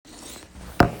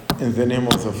In the name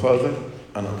of the Father,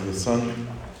 and of the Son,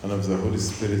 and of the Holy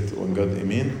Spirit, one God,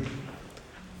 Amen.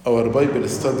 Our Bible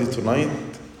study tonight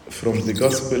from the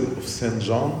Gospel of St.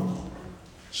 John,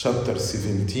 chapter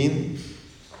 17,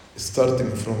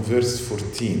 starting from verse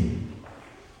 14.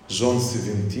 John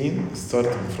 17,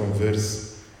 starting from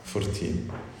verse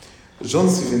 14. John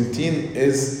 17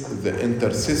 is the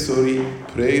intercessory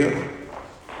prayer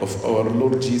of our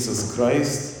Lord Jesus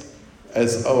Christ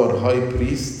as our high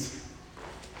priest.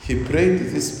 He prayed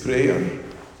this prayer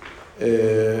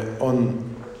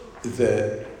on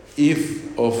the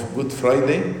eve of Good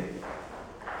Friday,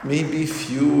 maybe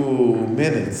few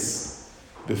minutes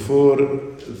before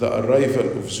the arrival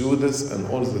of Judas and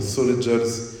all the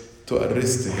soldiers to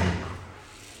arrest him.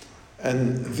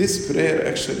 And this prayer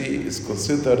actually is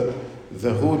considered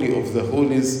the Holy of the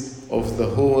Holies of the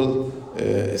whole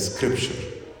Scripture.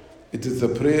 It is the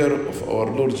prayer of our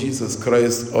Lord Jesus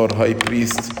Christ, our High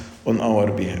Priest, on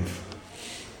our behalf.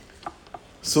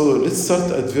 So let's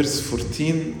start at verse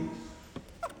 14.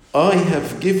 I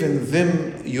have given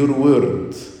them your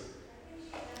word,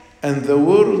 and the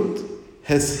world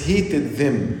has hated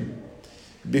them,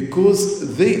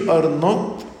 because they are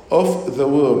not of the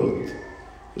world,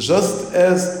 just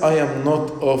as I am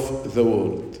not of the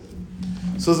world.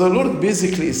 So the Lord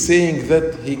basically is saying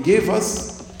that He gave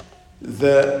us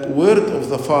the word of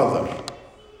the Father.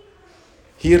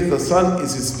 Here the Son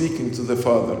is speaking to the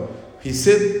Father. He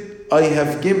said, I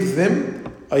have given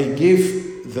them, I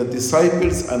gave the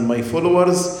disciples and my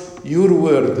followers your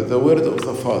word, the word of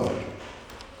the Father.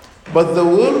 But the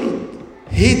world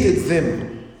hated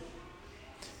them,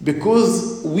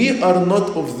 because we are not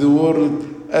of the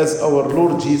world, as our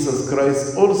Lord Jesus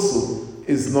Christ also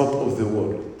is not of the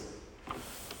world.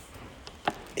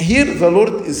 Here the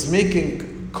Lord is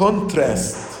making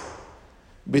contrast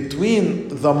between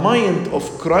the mind of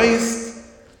Christ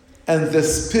and the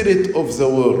spirit of the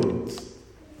world.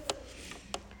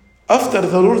 After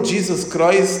the Lord Jesus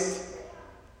Christ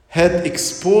had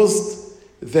exposed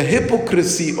the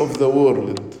hypocrisy of the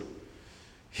world,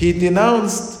 He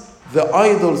denounced the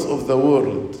idols of the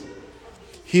world.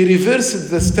 He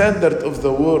reversed the standard of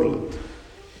the world.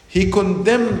 He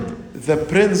condemned the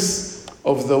prince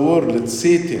of the world,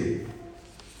 Satan.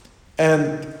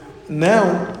 And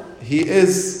now he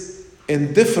is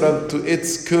indifferent to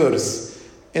its curse,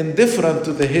 indifferent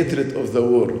to the hatred of the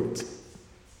world.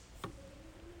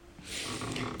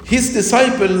 His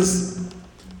disciples,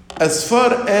 as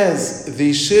far as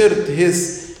they shared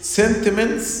his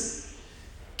sentiments,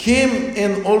 came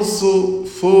in also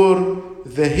for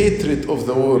the hatred of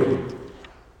the world.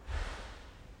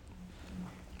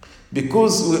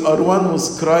 Because we are one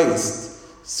with Christ,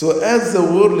 so as the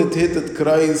world hated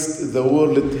Christ, the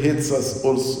world hates us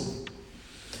also.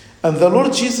 And the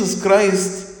Lord Jesus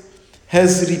Christ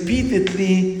has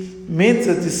repeatedly made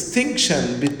the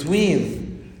distinction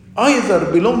between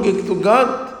either belonging to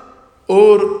God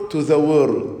or to the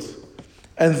world.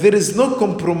 And there is no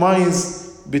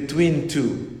compromise between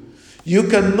two. You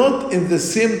cannot in the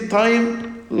same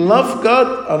time love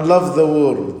God and love the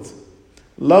world.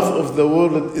 Love of the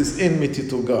world is enmity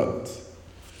to God.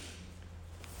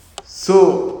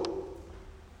 So,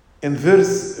 in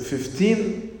verse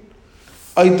 15,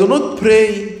 I do not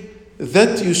pray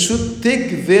that you should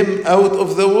take them out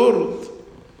of the world.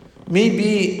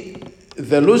 Maybe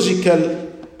the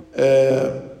logical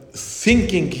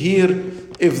thinking here,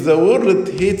 if the world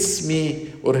hates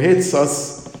me or hates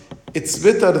us, it's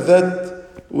better that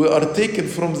we are taken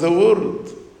from the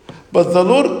world. But the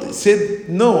Lord said,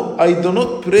 no, I do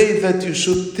not pray that you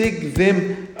should take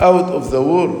them out of the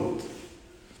world.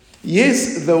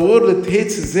 Yes, the world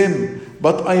hates them,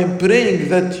 but I am praying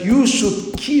that you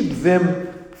should keep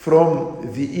them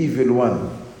from the evil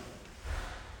one.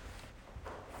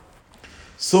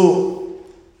 So,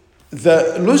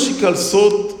 the logical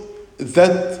thought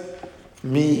that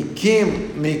may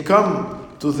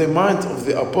come to the mind of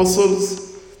the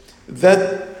apostles,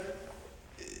 that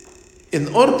in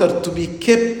order to be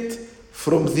kept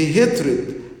from the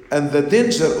hatred and the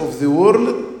danger of the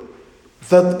world,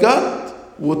 that God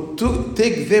would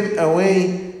take them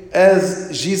away as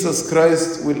Jesus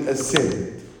Christ will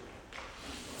ascend.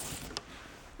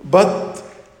 But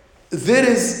there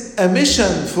is a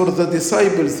mission for the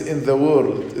disciples in the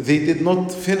world. They did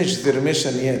not finish their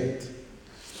mission yet.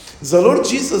 The Lord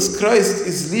Jesus Christ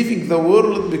is leaving the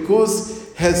world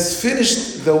because He has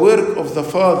finished the work of the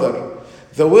Father,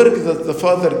 the work that the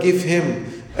Father gave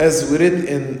Him, as we read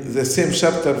in the same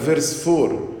chapter, verse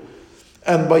 4.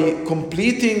 And by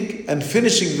completing and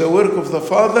finishing the work of the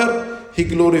Father, He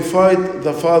glorified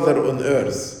the Father on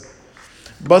earth.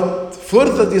 But for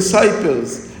the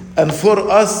disciples and for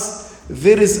us,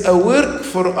 there is a work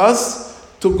for us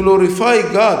to glorify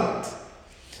God.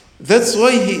 That's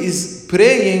why he is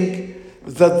praying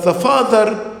that the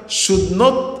Father should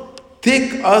not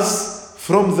take us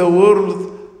from the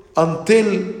world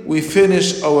until we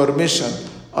finish our mission,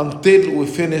 until we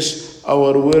finish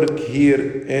our work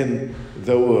here in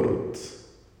the world.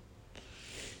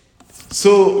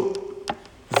 So,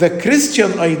 the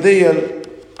Christian ideal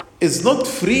is not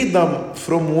freedom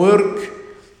from work,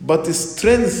 but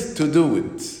strength to do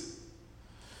it.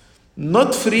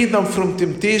 Not freedom from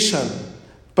temptation,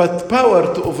 but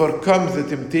power to overcome the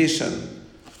temptation.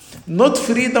 Not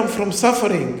freedom from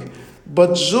suffering,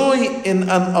 but joy in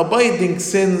an abiding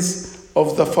sense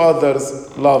of the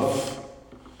Father's love.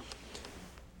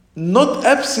 Not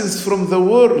absence from the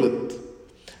world,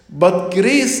 but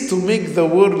grace to make the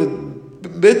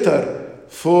world better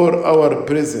for our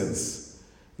presence.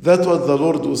 That's what the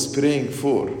Lord was praying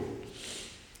for.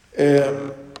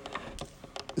 There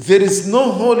is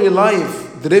no holy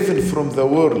life driven from the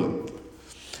world,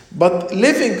 but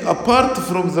living apart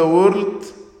from the world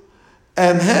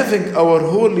and having our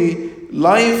holy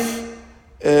life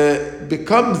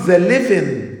becomes the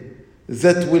living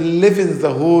that will live in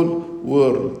the whole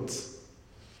world.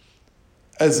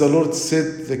 As the Lord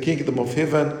said, the kingdom of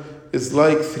heaven is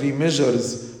like 3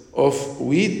 measures of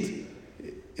wheat.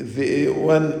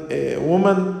 When a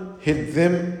woman hid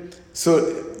them,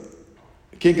 so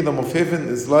kingdom of heaven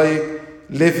is like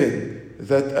leaven,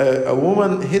 that a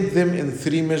woman hid them in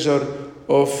 3 measures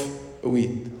of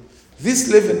wheat. This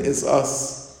leaven is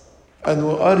us, and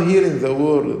we are here in the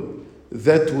world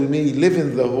that we may live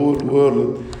in the whole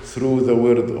world through the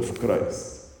word of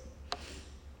Christ.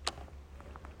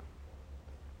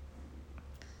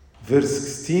 Verse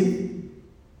 16,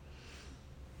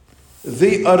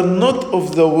 they are not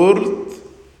of the world,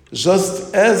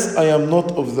 just as I am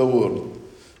not of the world.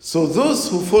 So those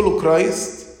who follow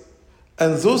Christ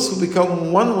and those who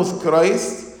become one with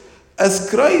Christ, as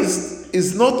Christ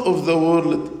is not of the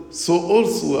world, so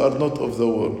also are not of the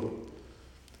world.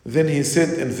 Then he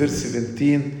said in verse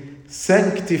 17,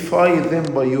 sanctify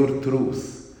them by your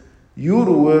truth. Your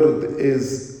word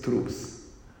is truth.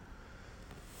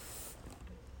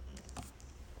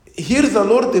 Here the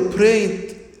Lord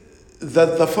prayed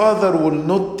that the Father will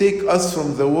not take us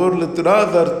from the world,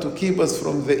 rather to keep us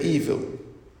from the evil.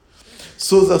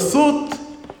 So the thought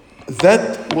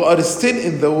that we are still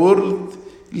in the world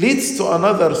leads to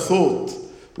another thought,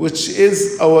 which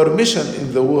is our mission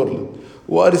in the world.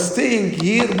 We are staying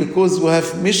here because we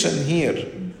have mission here.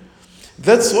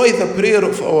 That's why the prayer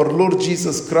of our Lord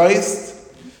Jesus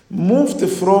Christ moved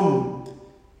from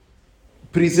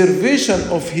preservation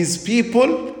of his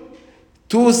people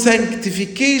to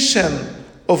sanctification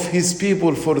of his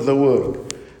people for the work.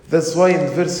 That's why in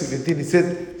verse 17 he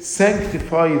said,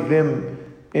 sanctify them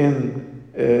in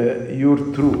your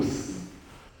truth.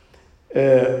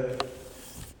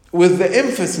 With the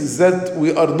emphasis that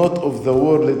we are not of the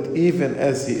world, even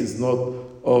as he is not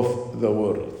of the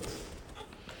world.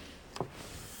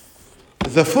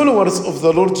 The followers of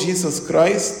the Lord Jesus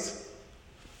Christ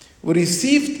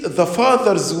received the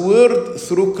Father's word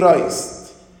through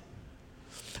Christ.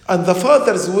 And the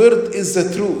Father's word is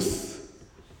the truth.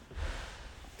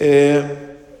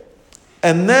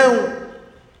 And now,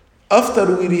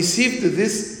 after we received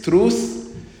this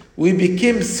truth, we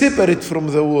became separate from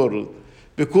the world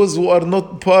because we are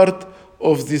not part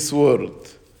of this world.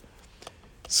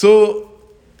 So,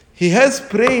 he has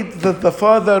prayed that the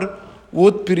Father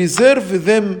would preserve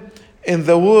them in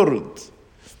the world.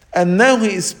 And now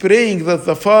he is praying that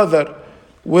the Father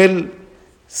will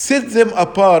set them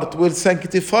apart, will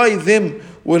sanctify them,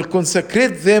 will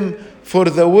consecrate them for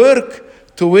the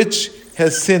work to which he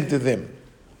has sent them.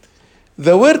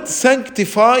 The word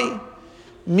sanctify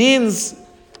means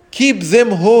keep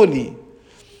them holy,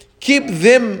 keep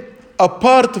them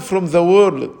apart from the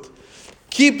world,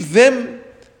 keep them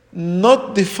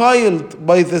not defiled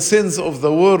by the sins of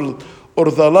the world or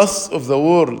the lusts of the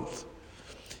world.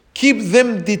 Keep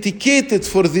them dedicated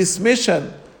for this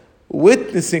mission,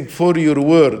 witnessing for your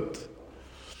word.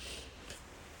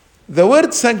 The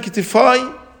word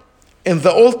sanctify in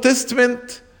the Old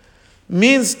Testament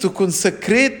means to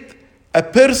consecrate a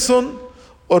person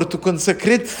or to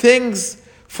consecrate things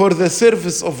for the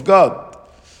service of God,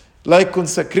 like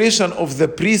consecration of the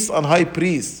priest and high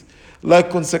priest, like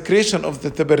consecration of the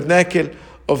tabernacle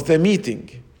of the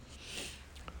meeting.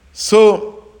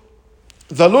 So,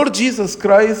 the Lord Jesus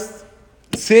Christ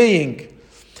saying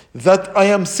that I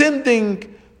am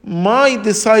sending my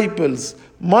disciples,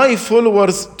 my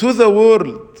followers to the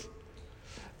world,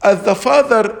 as the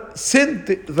Father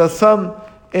sent the Son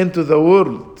into the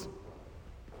world.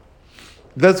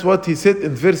 That's what he said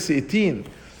in verse 18.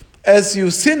 As you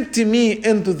sent me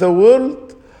into the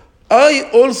world, I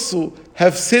also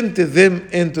have sent them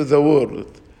into the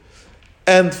world.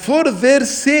 And for their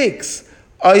sakes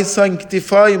I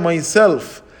sanctify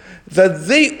myself, that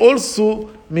they also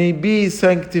may be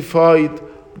sanctified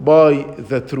by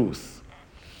the truth.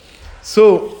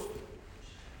 So,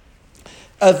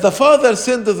 as the Father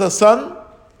sent the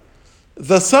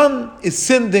Son is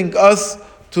sending us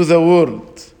to the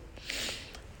world.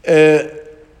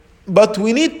 But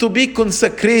we need to be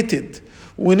consecrated.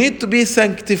 We need to be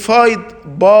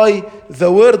sanctified by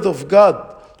the Word of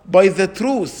God, by the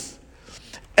truth.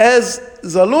 As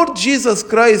the Lord Jesus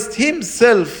Christ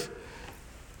himself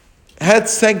had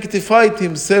sanctified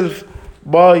himself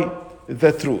by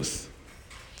the truth.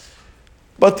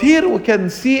 But here we can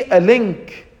see a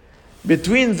link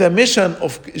between the mission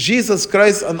of Jesus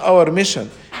Christ and our mission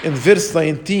in verse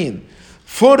 19.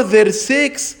 For their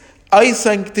sakes I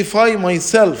sanctify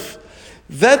myself,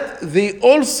 that they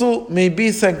also may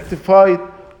be sanctified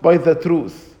by the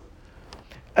truth.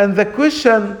 And the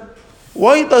question,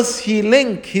 why does he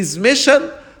link his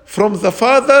mission from the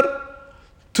Father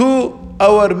to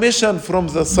our mission from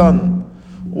the Son?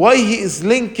 Why he is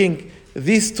linking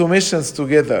these two missions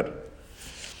together?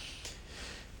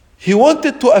 He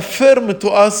wanted to affirm to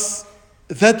us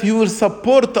that he will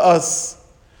support us.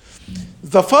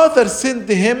 The Father sent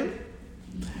him,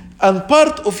 and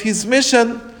part of his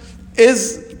mission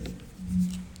is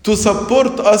to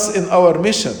support us in our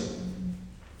mission.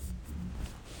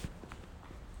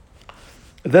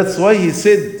 That's why he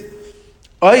said,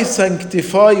 I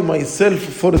sanctify myself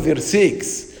for their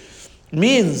sakes.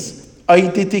 Means, I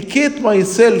dedicate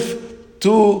myself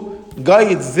to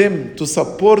guide them, to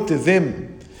support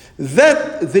them,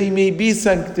 that they may be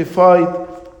sanctified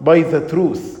by the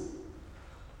truth.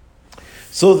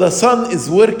 So the Son is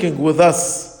working with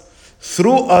us,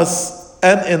 through us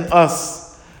and in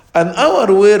us. And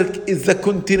our work is the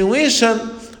continuation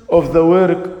of the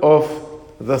work of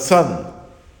the Son.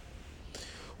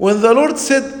 When the Lord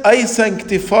said, I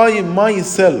sanctify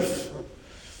myself,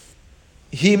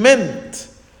 he meant,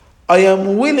 I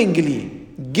am willingly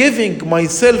giving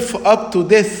myself up to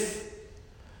death.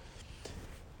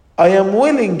 I am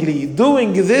willingly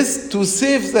doing this to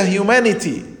save the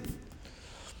humanity.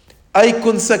 I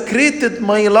consecrated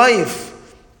my life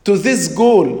to this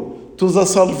goal, to the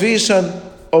salvation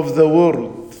of the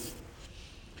world.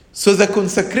 So the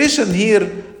consecration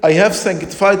here, I have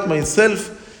sanctified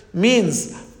myself,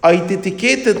 means I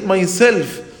dedicated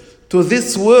myself to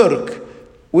this work,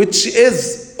 which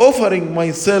is offering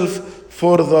myself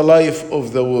for the life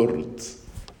of the world.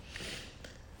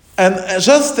 And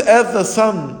just as the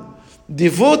Son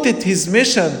devoted his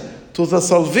mission to the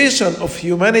salvation of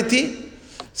humanity,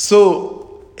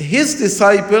 so his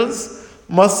disciples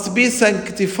must be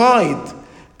sanctified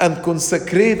and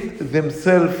consecrate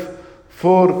themselves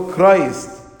for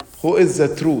Christ, who is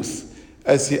the truth.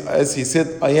 As he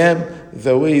said, I am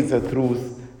the way, the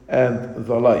truth, and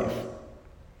the life.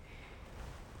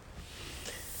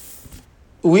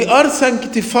 We are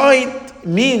sanctified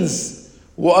means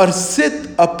we are set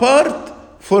apart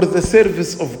for the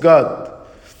service of God.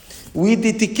 We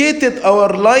dedicated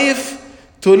our life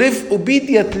to live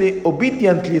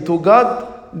obediently to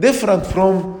God, different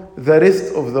from the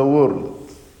rest of the world.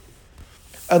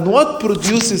 And what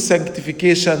produces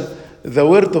sanctification? The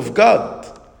Word of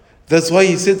God. That's why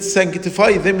he said,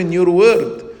 sanctify them in your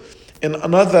word. In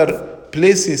another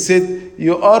place he said,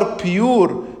 you are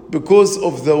pure because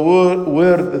of the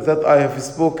word that I have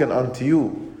spoken unto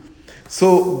you.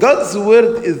 So God's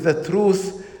word is the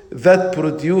truth that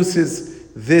produces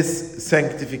this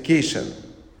sanctification.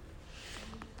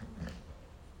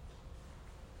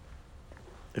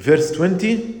 Verse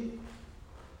 20.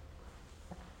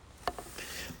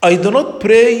 I do not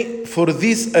pray for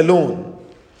this alone,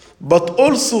 but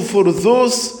also for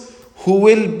those who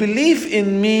will believe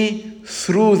in me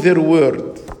through their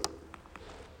word.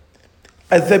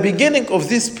 At the beginning of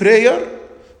this prayer,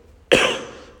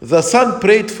 the Son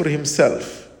prayed for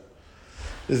himself.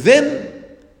 Then,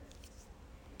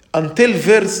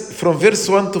 from verse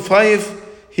 1 to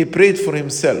 5, he prayed for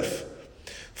himself.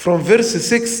 From verse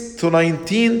 6 to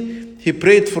 19, he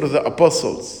prayed for the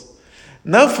apostles.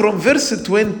 Now from verse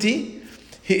 20,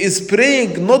 he is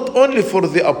praying not only for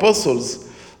the apostles,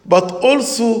 but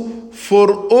also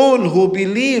for all who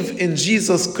believe in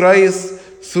Jesus Christ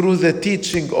through the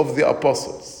teaching of the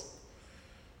apostles.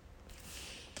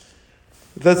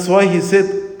 That's why he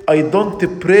said, I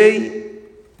don't pray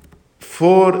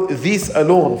for these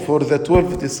alone, for the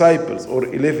 12 disciples or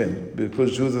 11,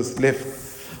 because Jesus left,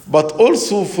 but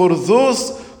also for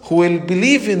those who will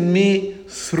believe in me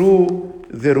through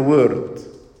their word.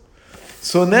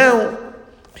 So now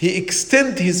he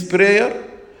extends his prayer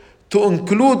to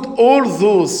include all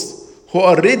those who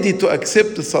are ready to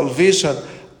accept salvation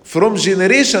from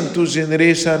generation to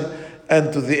generation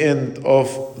and to the end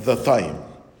of the time.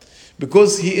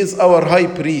 Because he is our high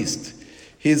priest.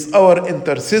 He is our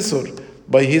intercessor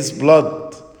by his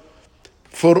blood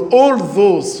for all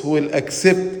those who will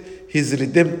accept his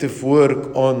redemptive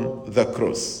work on the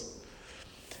cross.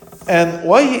 And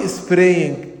why he is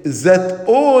praying is that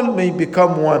all may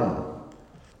become one,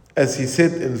 as he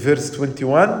said in verse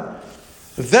 21,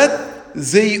 that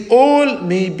they all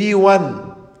may be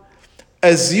one,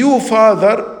 as you,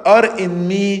 Father, are in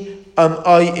me and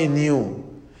I in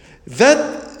you,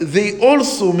 that they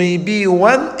also may be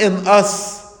one in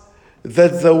us,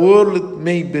 that the world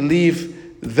may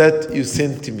believe that you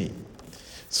sent me.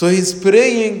 So he's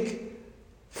praying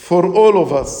for all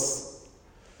of us,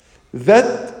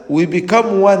 that we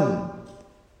become one.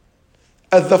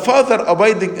 As the Father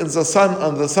abiding in the Son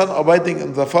and the Son abiding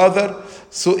in the Father,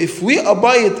 so if we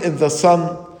abide in the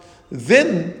Son,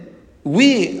 then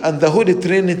we and the Holy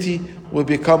Trinity will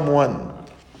become one.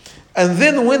 And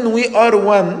then when we are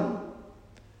one,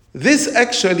 this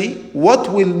actually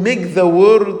what will make the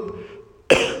world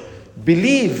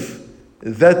believe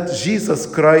that Jesus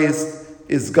Christ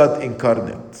is God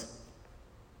incarnate.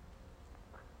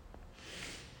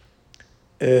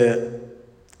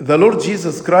 The Lord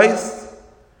Jesus Christ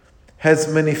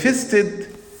has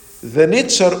manifested the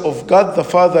nature of God the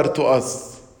Father to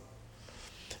us.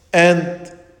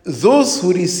 And those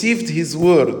who received his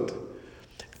word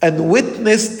and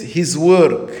witnessed his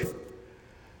work,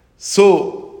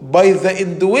 so by the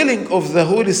indwelling of the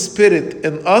Holy Spirit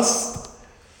in us,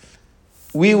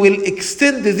 we will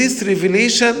extend this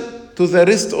revelation to the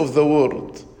rest of the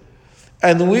world.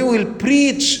 And we will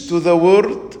preach to the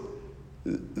world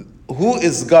who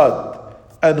is God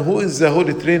and who is the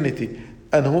Holy Trinity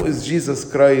and who is Jesus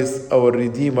Christ, our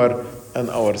Redeemer and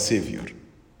our Savior.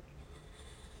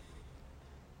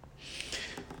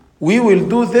 We will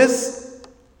do this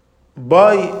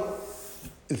by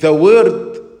the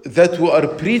word that we are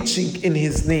preaching in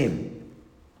his name.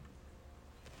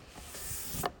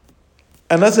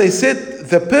 And as I said,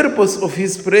 the purpose of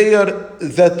his prayer,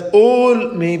 that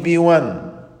all may be one.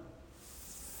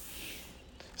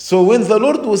 So when the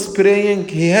Lord was praying,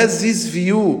 he has this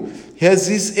view, he has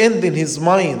this end in his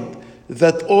mind,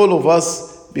 that all of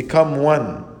us become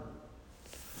one.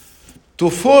 To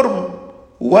form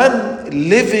one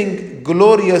living,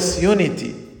 glorious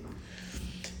unity.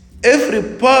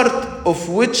 Every part of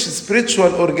which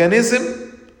spiritual organism,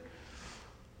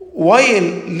 while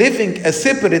living a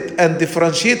separate and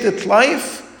differentiated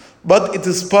life, but it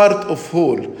is part of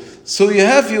whole. So you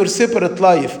have your separate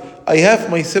life, I have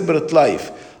my separate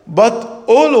life, but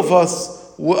all of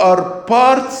us, we are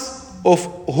parts of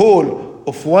whole,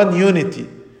 of one unity,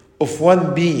 of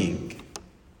one being.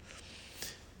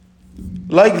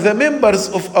 Like the members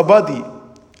of a body,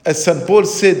 as St. Paul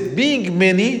said, being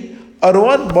many are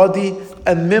one body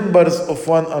and members of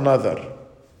one another.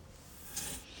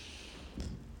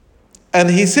 And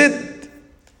he said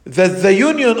that the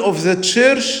union of the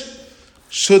church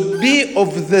should be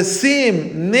of the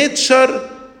same nature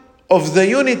of the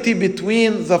unity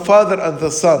between the Father and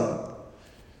the Son.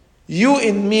 You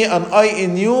in me and I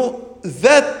in you,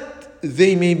 that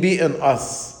they may be in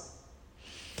us.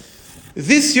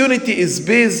 This unity is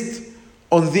based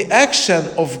on the action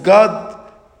of God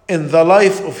in the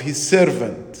life of his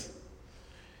servant,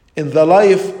 in the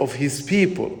life of his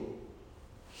people.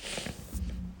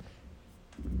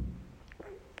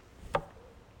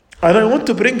 And I want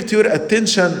to bring to your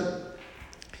attention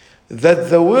that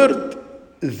the word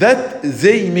that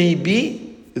they may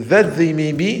be,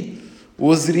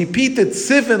 was repeated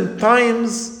 7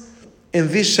 times in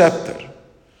this chapter.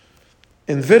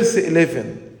 In verse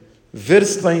 11,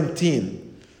 verse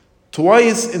 19,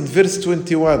 twice in verse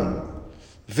 21,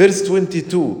 verse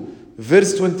 22,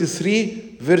 verse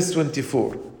 23, verse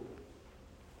 24.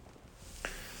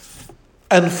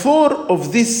 And 4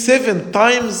 of these 7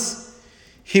 times,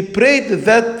 he prayed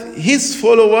that his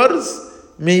followers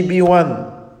may be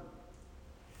one.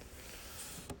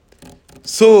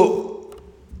 So,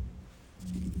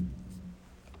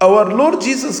 our Lord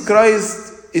Jesus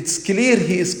Christ, it's clear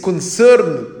he is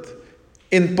concerned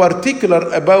in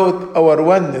particular about our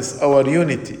oneness, our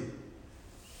unity.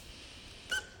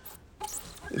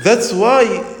 That's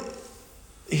why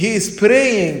he is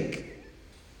praying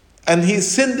and he is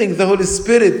sending the Holy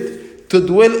Spirit to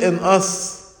dwell in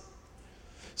us.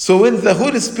 So when the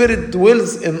Holy Spirit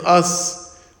dwells in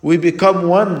us, we become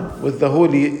one with the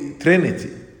Holy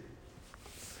Trinity.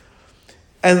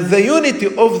 And the unity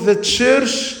of the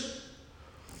church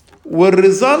will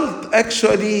result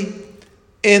actually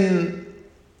in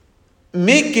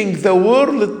making the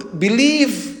world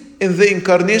believe in the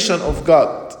incarnation of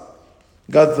God,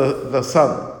 God the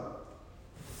Son.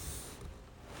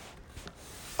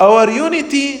 Our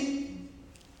unity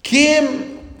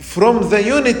came from the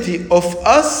unity of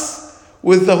us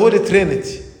with the Holy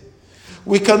Trinity.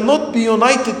 We cannot be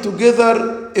united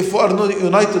together if we are not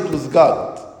united with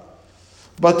God.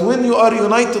 But when you are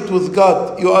united with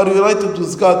God, you are united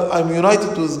with God, I'm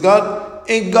united with God,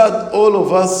 in God all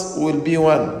of us will be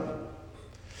one.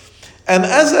 And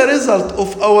as a result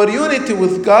of our unity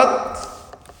with God,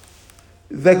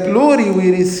 the glory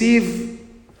we receive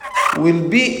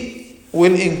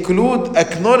will include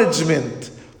acknowledgement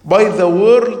by the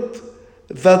world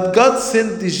that God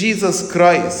sent Jesus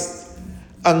Christ,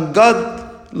 and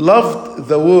God loved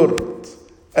the world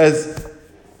as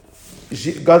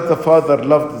God the Father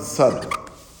loved the Son.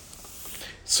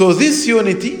 So this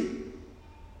unity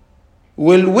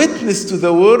will witness to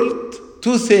the world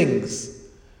two things: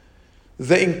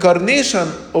 the incarnation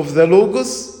of the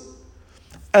Logos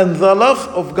and the love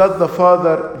of God the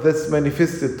Father that's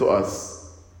manifested to us.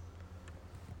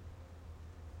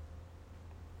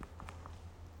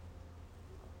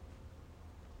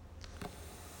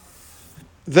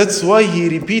 That's why he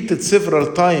repeated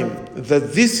several times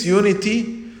that this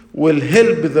unity will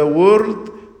help the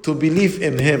world to believe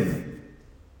in him.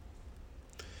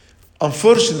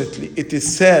 Unfortunately, it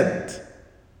is sad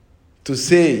to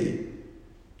say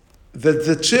that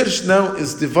the church now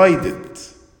is divided,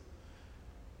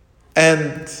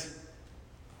 and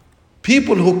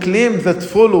people who claim that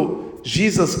follow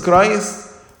Jesus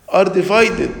Christ are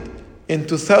divided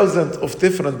into thousands of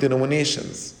different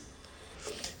denominations.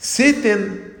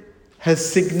 Satan has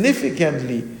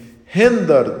significantly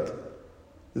hindered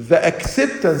the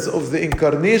acceptance of the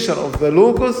incarnation of the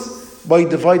Logos by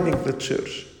dividing the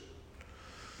church.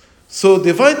 So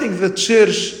dividing the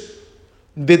church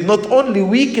did not only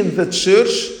weaken the church,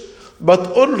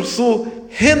 but also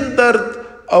hindered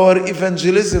our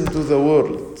evangelism to the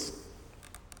world.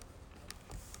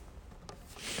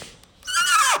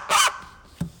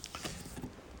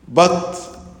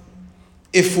 But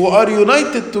if we are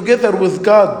united together with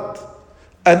God,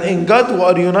 and in God we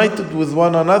are united with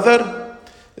one another,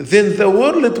 then the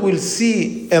world will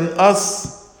see in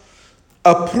us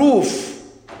a proof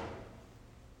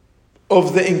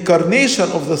of the incarnation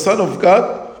of the Son of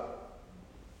God,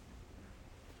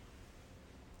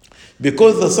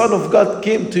 because the Son of God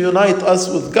came to unite us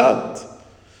with God.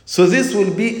 So this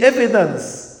will be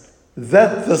evidence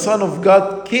that the Son of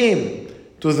God came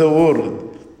to the world,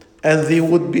 and they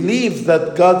would believe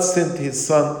that God sent his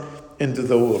Son into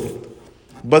the world.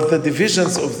 But the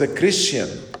divisions of the Christian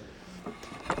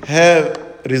have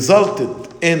resulted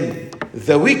in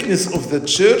the weakness of the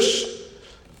church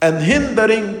and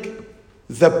hindering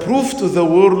the proof to the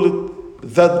world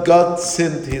that God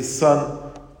sent his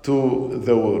Son to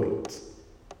the world.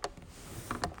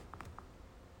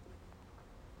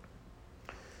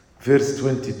 Verse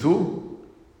 22.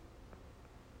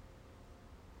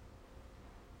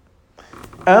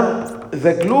 And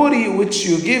the glory which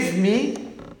you give me,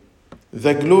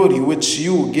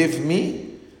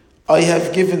 I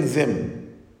have given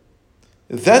them,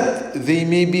 that they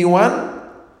may be one,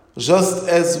 just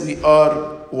as we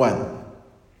are one.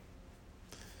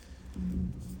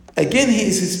 Again, he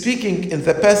is speaking in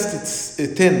the past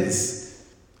tense.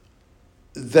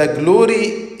 The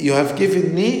glory you have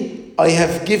given me, I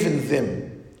have given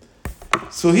them.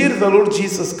 So here the Lord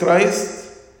Jesus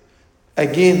Christ,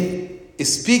 again,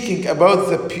 is speaking about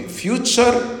the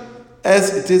future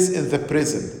as it is in the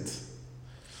present,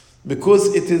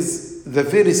 because it is the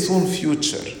very soon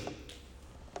future.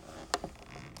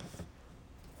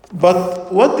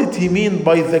 But what did he mean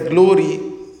by the glory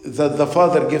that the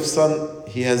Father gives Son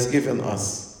he has given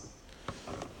us?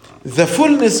 The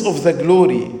fullness of the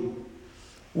glory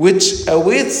which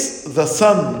awaits the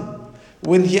Son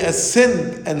when he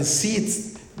ascends and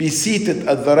be seated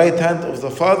at the right hand of the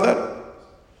Father.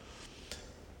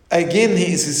 Again,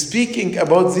 he is speaking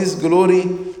about this glory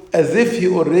as if he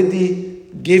already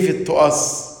gave it to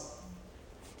us.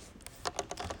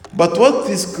 But what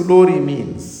this glory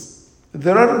means,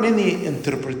 there are many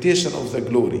interpretations of the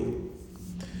glory.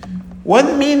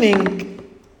 One meaning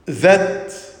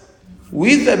that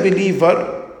we the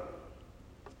believer,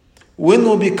 when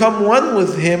we become one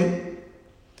with him,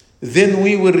 then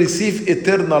we will receive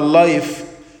eternal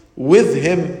life with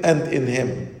him and in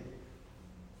him.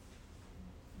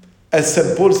 As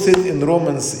St. Paul said in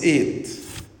Romans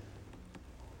 8,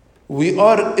 we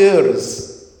are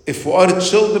heirs If we are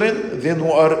children, then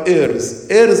we are heirs,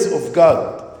 heirs of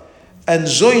God, and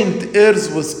joint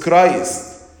heirs with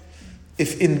Christ,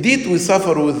 if indeed we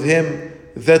suffer with him,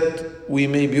 that we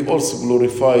may be also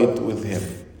glorified with him.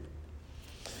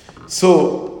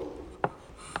 So,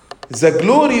 the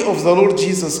glory of the Lord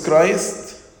Jesus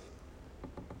Christ,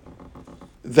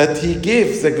 that he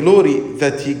gave, the glory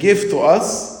that he gave to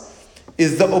us,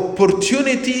 is the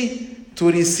opportunity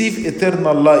to receive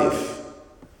eternal life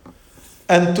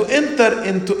and to enter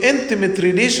into intimate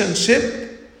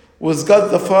relationship with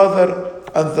God the Father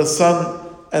and the Son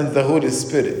and the Holy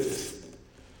Spirit.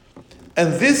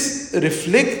 And this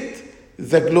reflects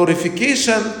the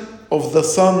glorification of the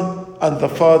Son and the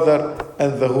Father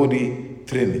and the Holy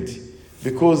Trinity,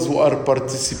 because we are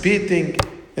participating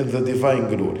in the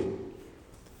divine glory.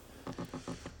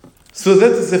 So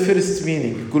that is the first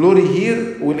meaning. Glory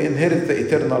here will inherit the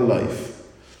eternal life.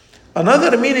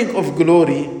 Another meaning of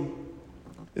glory,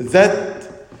 that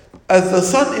as the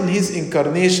Son in his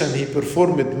incarnation, he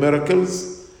performed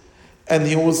miracles and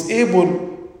he was able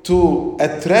to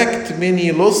attract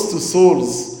many lost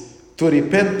souls to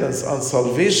repentance and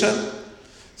salvation.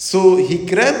 So he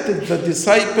granted the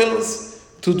disciples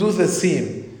to do the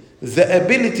same, the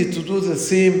ability to do the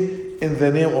same in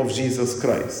the name of Jesus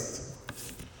Christ.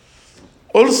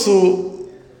 Also,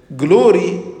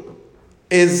 glory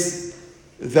is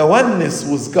the oneness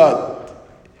with God.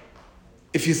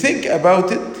 If you think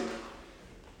about it,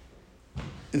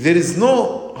 there is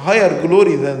no higher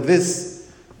glory than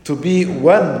this, to be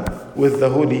one with the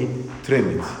Holy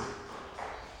Trinity.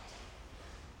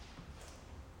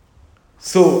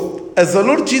 So, as the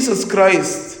Lord Jesus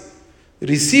Christ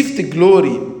received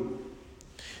glory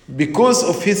because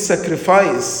of his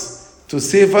sacrifice to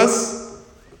save us,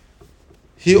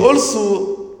 he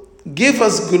also gave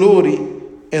us glory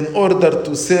in order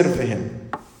to serve him.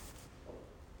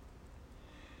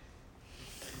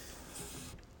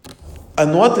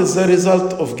 And what is the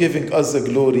result of giving us the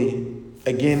glory?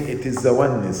 Again, it is the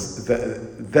oneness,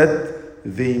 that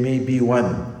they may be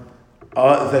one.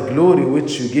 The glory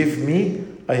which you give me,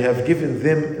 I have given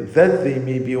them, that they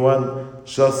may be one,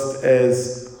 just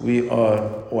as we are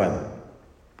one.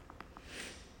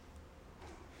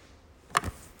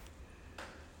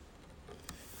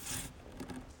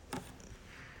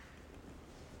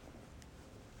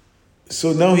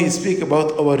 So now he speaks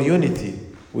about our unity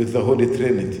with the Holy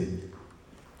Trinity.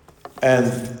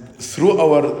 And through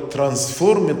our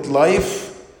transformed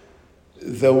life,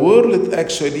 the world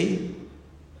actually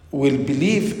will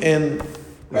believe in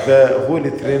the Holy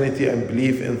Trinity and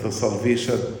believe in the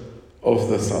salvation of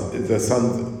the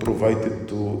Son provided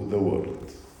to the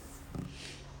world.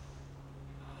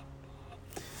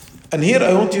 And here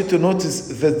I want you to notice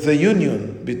that the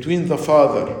union between the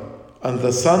Father and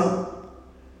the Son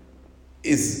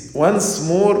is once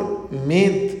more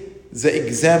made the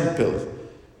example,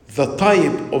 the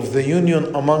type of the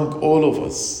union among all of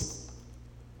us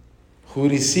who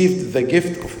received the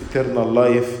gift of eternal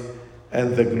life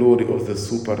and the glory of the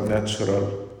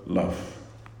supernatural love.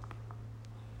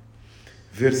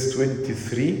 Verse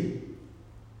 23,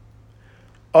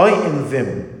 I in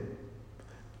them,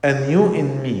 and you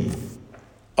in me,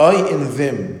 I in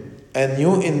them, and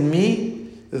you in me,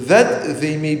 that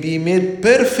they may be made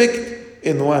perfect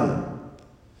in one.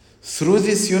 Through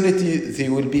this unity they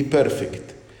will be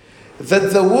perfect,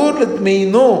 that the world may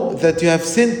know that you have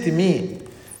sent me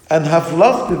and have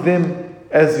loved them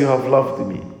as you have loved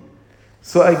me.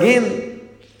 So again,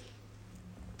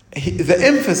 the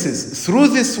emphasis, through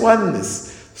this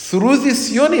oneness, through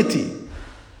this unity,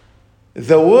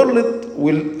 the world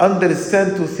will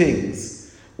understand two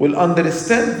things. Will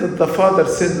understand that the Father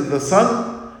sent the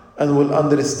Son, and will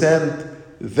understand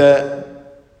the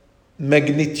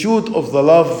magnitude of the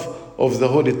love of the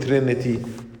Holy Trinity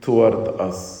toward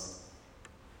us.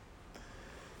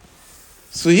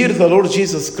 So here the Lord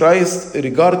Jesus Christ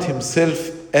regards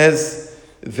himself as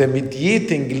the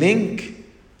mediating link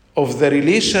of the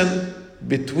relation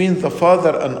between the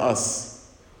Father and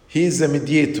us. He is the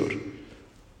mediator.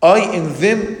 I in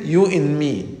them, you in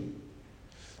me.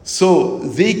 So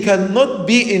they cannot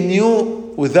be in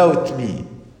you without me.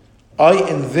 I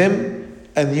in them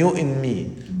and you in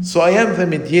me. So I am the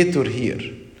mediator here.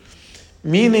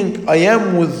 Meaning I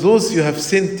am with those you have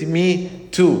sent me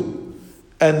to,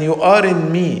 and you are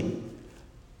in me.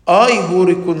 I who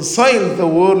reconcile the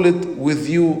world with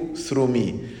you through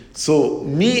me. So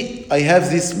me, I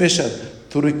have this mission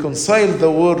to reconcile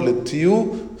the world to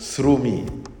you through me.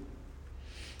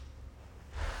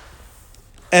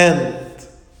 And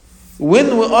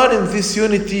when we are in this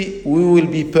unity, we will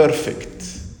be perfect.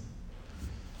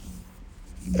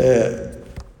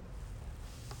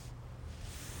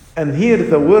 And here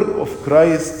the work of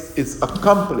Christ is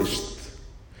accomplished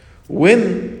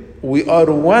when we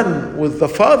are one with the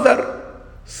Father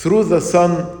through the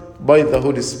Son by the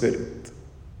Holy Spirit.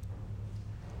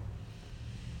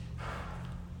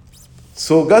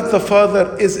 So God the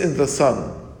Father is in the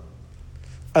Son,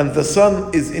 and the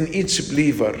Son is in each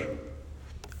believer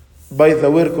by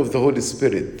the work of the Holy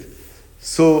Spirit.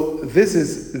 So this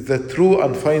is the true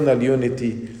and final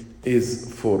unity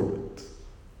is formed.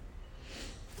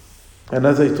 And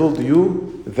as I told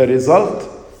you, the result,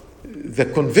 the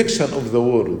conviction of the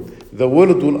world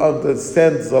will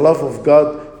understand the love of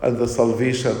God and the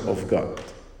salvation of God.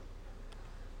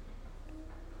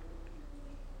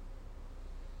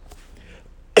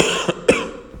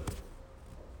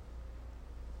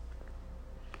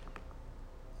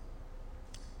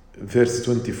 Verse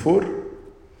 24.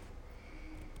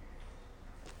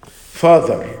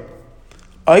 Father,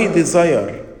 I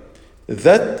desire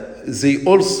that they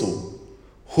also,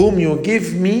 whom you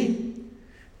give me,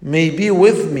 may be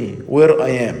with me where I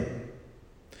am,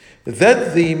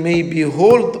 that they may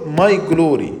behold my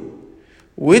glory,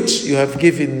 which you have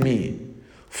given me,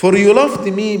 for you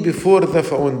loved me before the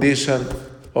foundation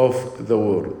of the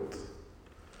world.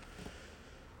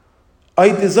 I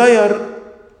desire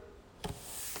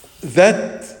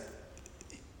that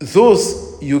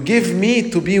those you give me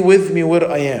to be with me where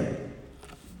I am.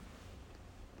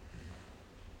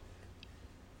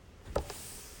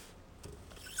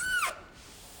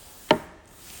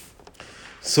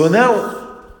 So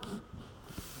now,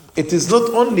 it is not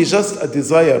only just a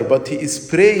desire, but he is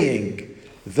praying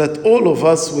that all of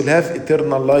us will have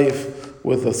eternal life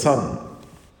with the Son.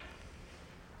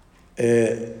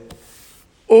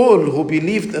 All who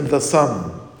believed in the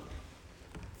Son,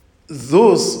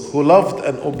 those who loved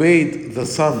and obeyed the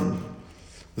Son,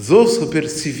 those who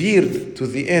persevered to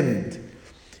the end,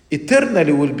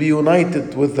 eternally will be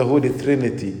united with the Holy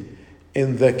Trinity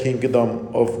in the kingdom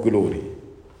of glory.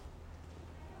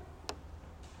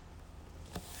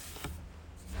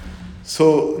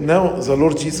 So now the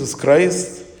Lord Jesus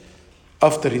Christ,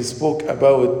 after he spoke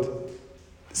about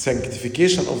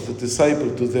sanctification of the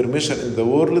disciple to their mission in the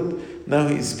world, now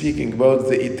he is speaking about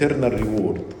the eternal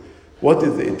reward. What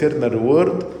is the eternal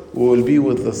reward? We will be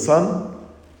with the Son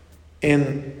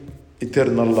in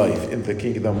eternal life, in the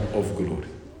kingdom of glory.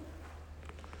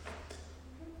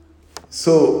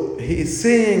 So he is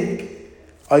saying,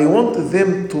 I want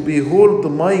them to behold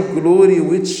my glory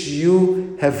which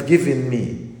you have given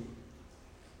me.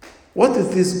 What is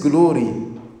this glory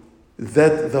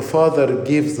that the Father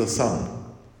gives the Son?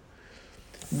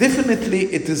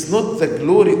 Definitely it is not the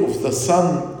glory of the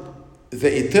Son,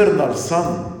 the eternal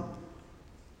Son,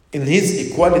 in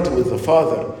his equality with the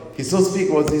Father. He's not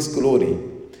speaking about this glory,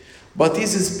 but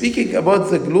he's speaking about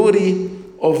the glory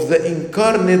of the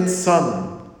incarnate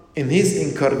Son in his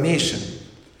incarnation,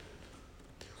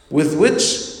 with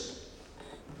which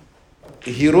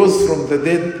he rose from the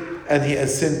dead and he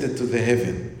ascended to the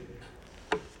heaven.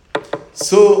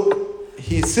 So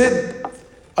he said,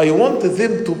 I want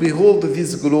them to behold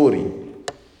this glory,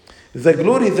 the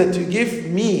glory that you give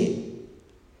me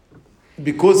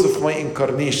because of my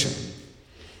incarnation,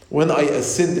 when I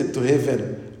ascended to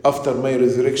heaven after my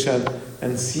resurrection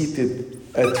and seated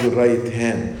at your right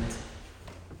hand.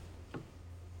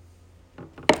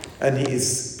 And he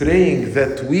is praying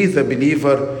that we, the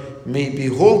believer, may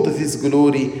behold this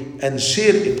glory and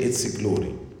share in its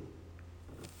glory.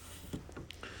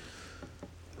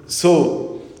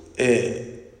 So,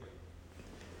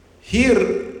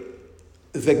 here,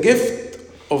 the gift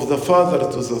of the Father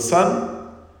to the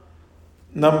Son,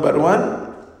 number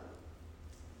one,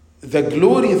 the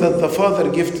glory that the Father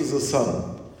gives to the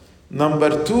Son.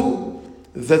 Number two,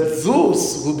 that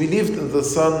those who believed in the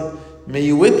Son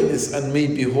may witness and may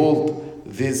behold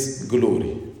this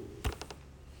glory.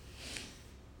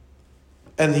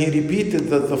 And he repeated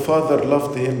that the Father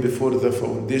loved him before the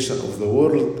foundation of the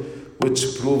world,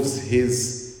 which proves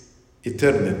his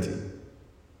eternity.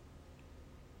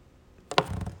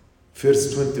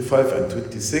 Verse 25 and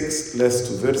 26, last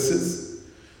two verses.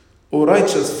 O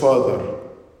righteous Father,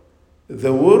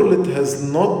 the world has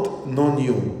not known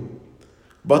you,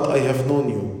 but I have known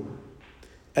you,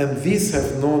 and these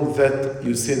have known that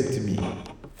you sent me.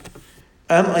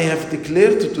 And I have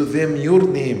declared to them your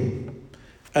name,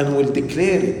 and will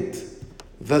declare it,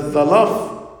 that the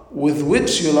love with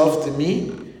which you loved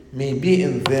me may be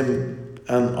in them,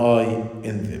 and I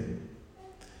in them.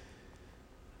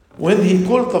 When he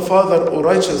called the Father, O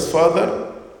righteous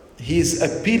Father, he is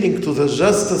appealing to the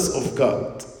justice of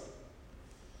God.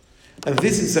 And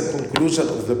this is the conclusion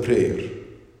of the prayer.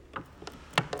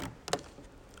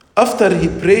 After he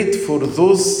prayed for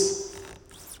those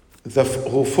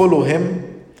who follow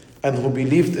him and who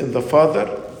believed in the Father,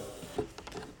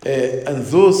 and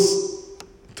those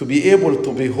to be able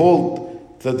to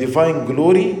behold the divine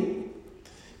glory,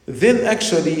 then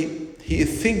actually he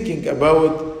is thinking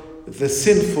about the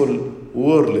sinful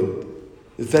world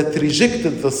that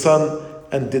rejected the Son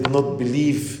and did not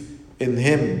believe in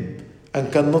him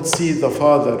and cannot see the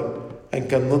Father and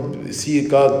cannot see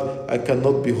God and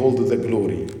cannot behold the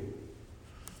glory.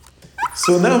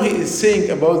 So now he is saying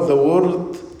about the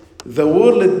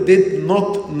world did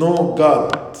not know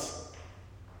God.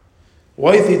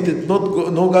 Why they did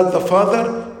not know God the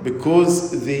Father?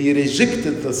 Because they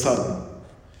rejected the Son.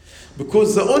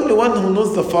 Because the only one who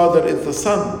knows the Father is the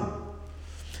Son.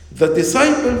 The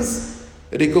disciples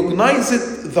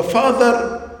recognized the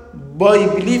Father by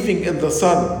believing in the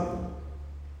Son.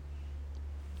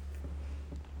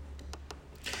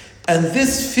 And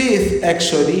this faith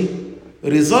actually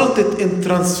resulted in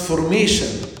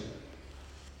transformation.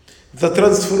 The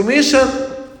transformation,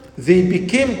 they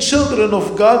became children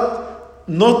of God,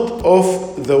 not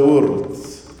of the world.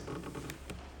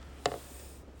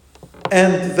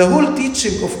 And the whole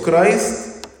teaching of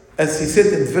Christ, as he said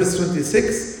in verse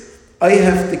 26, I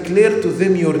have declared to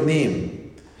them your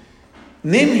name.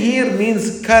 Name here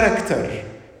means character,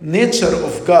 nature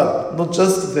of God, not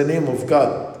just the name of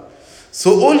God.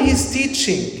 So all his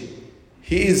teaching,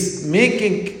 he is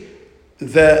making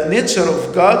the nature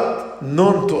of God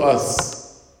known to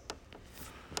us.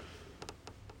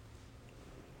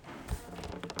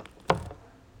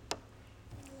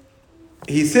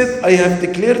 He said, I have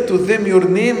declared to them your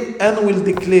name and will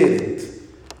declare it.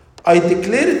 I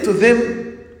declare it to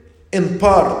them in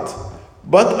part,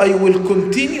 but I will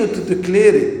continue to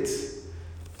declare it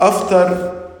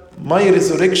after my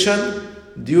resurrection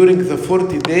during the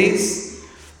 40 days,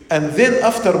 and then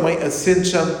after my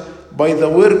ascension by the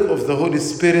work of the Holy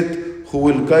Spirit who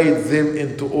will guide them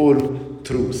into all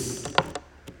truth.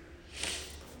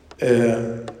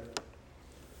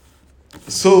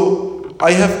 So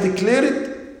I have declared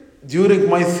it during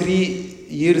my 3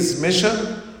 years mission.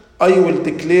 I will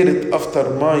declare it after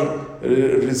my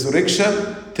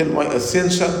resurrection till my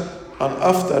ascension, and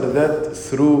after that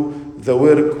through the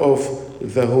work of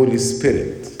the Holy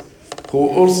Spirit, who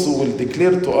also will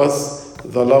declare to us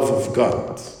the love of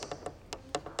God.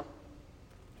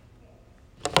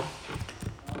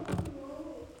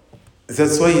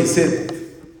 That's why he said,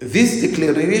 this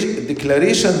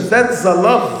declaration that the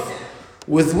love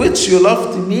with which you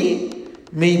loved me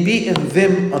may be in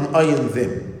them and I in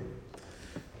them.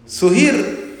 So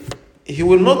here, he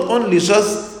will not only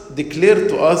just declare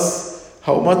to us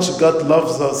how much God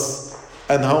loves us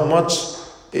and how much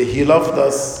he loved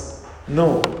us.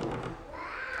 No.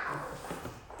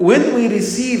 When we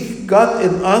receive God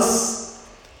in us,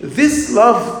 this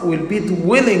love will be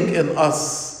dwelling in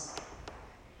us.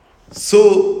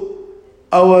 So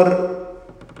our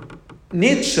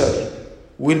nature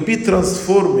will be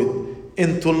transformed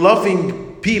into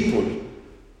loving people,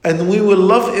 and we will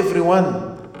love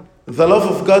everyone. The love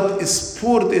of God is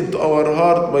poured into our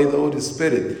heart by the Holy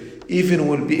Spirit. Even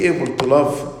we'll be able to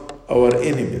love our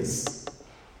enemies.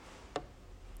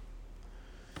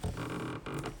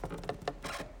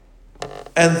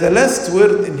 And the last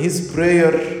word in his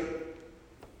prayer,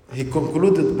 he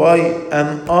concluded by,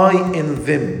 and I in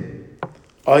them.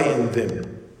 I in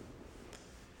them.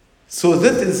 So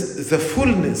that is the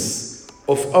fullness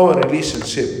of our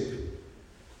relationship,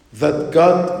 that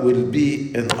God will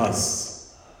be in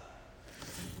us.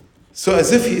 So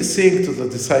as if he is saying to the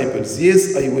disciples,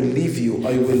 yes, I will leave you,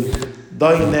 I will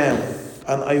die now,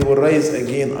 and I will rise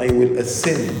again, I will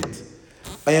ascend.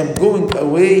 I am going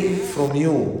away from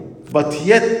you, but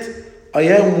yet I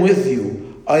am with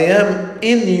you, I am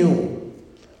in you,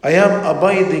 I am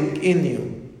abiding in you.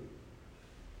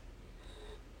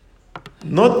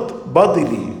 Not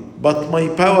bodily, but my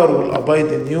power will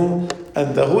abide in you,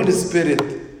 and the Holy Spirit,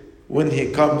 when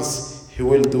he comes, he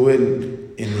will dwell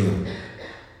in you.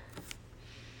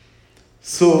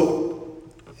 So,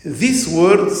 these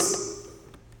words,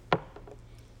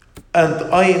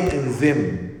 and I in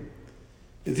them,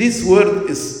 this word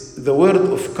is the word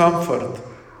of comfort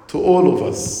to all of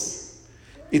us.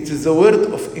 It is a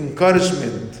word of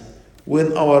encouragement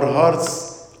when our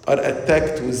hearts are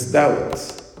attacked with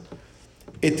doubt.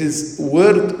 It is a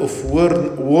word of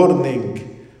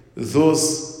warning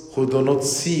those who do not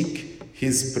seek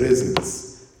his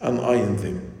presence, and I in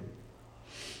them.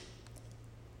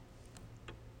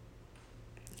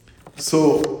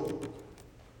 So,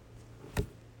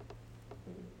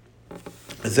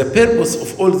 the purpose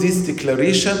of all this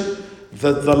declaration,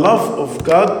 that the love of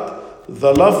God,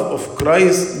 the love of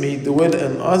Christ may dwell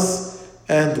in us,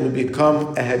 and we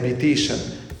become a habitation,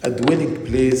 a dwelling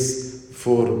place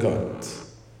for God.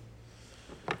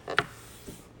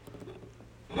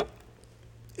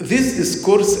 This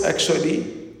discourse actually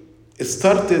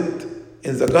started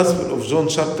in the Gospel of John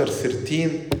chapter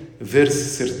 13,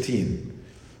 verse 13.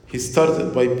 He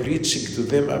started by preaching to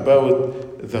them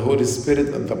about the Holy Spirit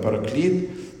and the Paraclete,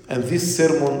 and this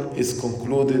sermon is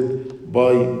concluded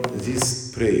by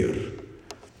this prayer.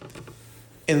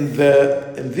 In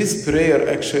this prayer,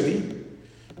 actually,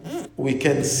 we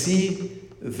can see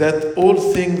that all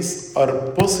things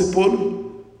are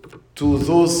possible to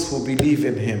those who believe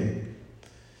in Him,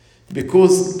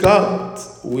 because God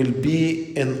will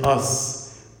be in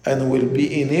us and will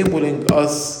be enabling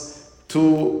us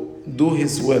to do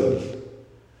His will.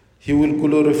 He will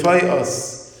glorify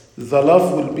us. The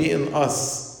love will be in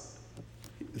us.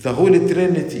 The Holy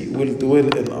Trinity will dwell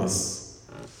in us.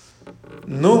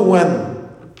 No one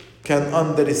can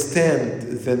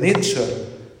understand the nature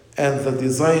and the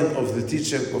design of the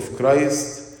teaching of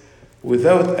Christ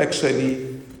without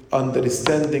actually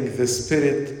understanding the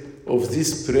spirit of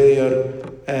this prayer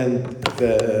and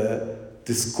the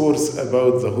discourse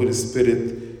about the Holy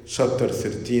Spirit, chapter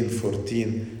 13,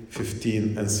 14,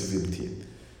 15, and 17.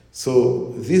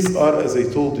 So these are, as I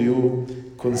told you,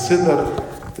 consider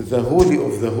the holy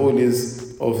of the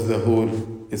holies of the whole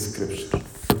Scripture.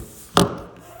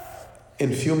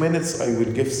 In few minutes, I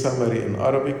will give summary in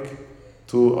Arabic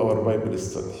to our Bible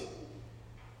study.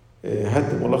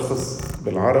 هدي ملخص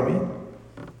بالعربي.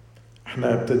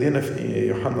 احنا ابتدينا في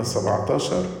يوحنا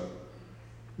 17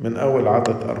 من أول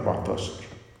عدد 14.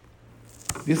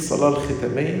 دي الصلاة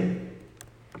الختامية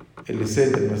اللي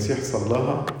سيد المسيح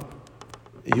صلاها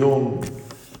يوم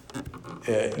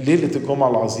ليلة الجمعة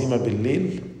العظيمة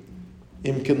بالليل،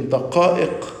 يمكن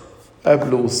دقائق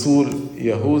قبل وصول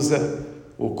يهوذا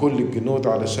وكل الجنود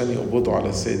علشان يقبضوا على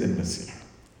السيد المسيح.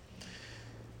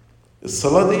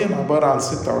 الصلاة دي عبارة عن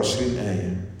 26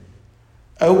 آية.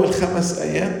 أول 5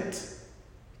 آيات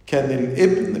كان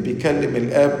الابن بيكلم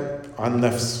الآب عن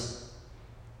نفسه.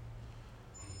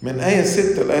 من آية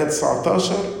 6 لآية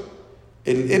 19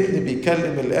 الابن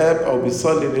بيكلم الآب أو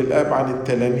بيصلي للآب عن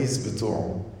التلاميذ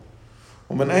بتوعه.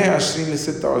 ومن آية 20 ل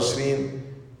 26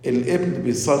 الابن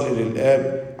بيصلي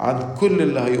للآب عن كل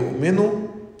اللي هيؤمنوا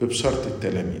ببشارة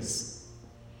التلاميذ.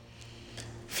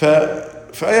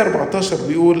 في آية 14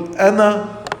 بيقول أنا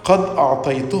قد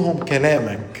أعطيتهم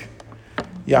كلامك.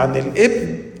 يعني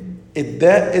الابن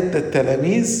ادى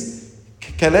التلاميذ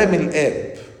كلام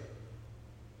الآب،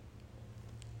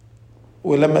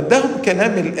 ولما اداهم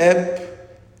كلام الآب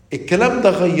الكلام ده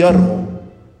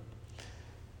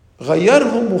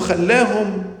غيرهم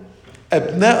وخلاهم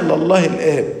أبناء لله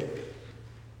الآب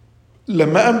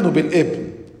لما آمنوا بالابن.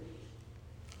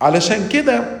 علشان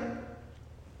كده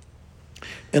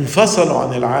انفصلوا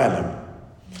عن العالم،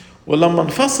 ولما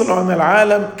انفصلوا عن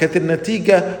العالم كانت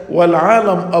النتيجة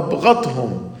والعالم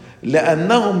أبغضهم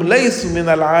لأنهم ليسوا من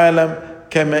العالم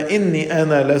كما إني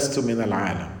أنا لست من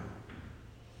العالم.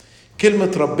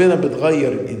 كلمة ربنا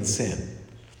بتغير الإنسان،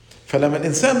 فلما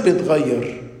الإنسان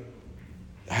بيتغير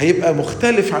هيبقى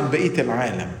مختلف عن بقية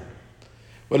العالم،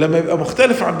 ولما يبقى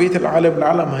مختلف عن بقية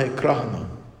العالم هيكرهنا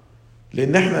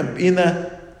لأن احنا بقينا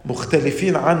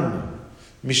مختلفين عنه،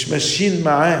 مش ماشيين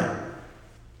معاه،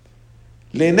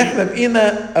 لأن احنا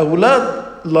بقينا أولاد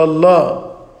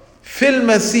لله في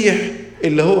المسيح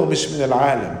اللي هو مش من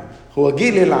العالم. هو جه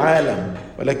للعالم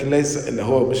ولكن ليس اللي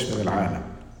هو مش من العالم.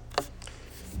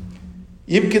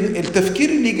 يمكن التفكير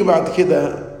اللي يجي بعد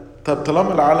كده، طب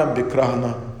طالما العالم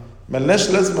بيكرهنا ملناش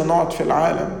لازمة نقعد في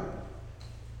العالم،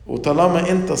 وطالما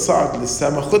انت صعد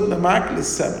للسماء خدنا معاك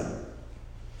للسماء.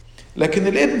 لكن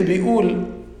الابن بيقول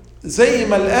زي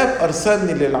ما الآب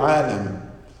أرسلني للعالم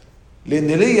لأن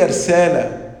لي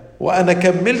رسالة وأنا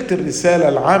كملت الرسالة،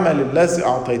 العمل الذي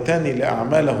أعطيتني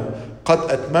لأعمله قد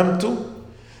أتممته،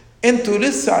 أنتوا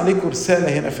لسه عليكم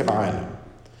رسالة هنا في العالم.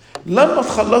 لما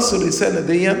تخلصوا الرسالة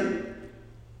دي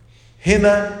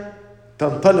هنا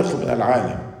تنطلقوا من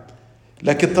العالم،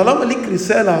 لكن طالما ليك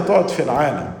رسالة هتقعد في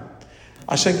العالم.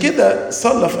 عشان كده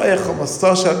صلى في آية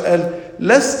 15 قال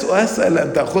لست أسأل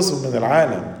أن تأخذهم من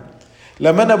العالم.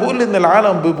 لما أنا بقول إن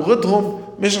العالم بيبغضهم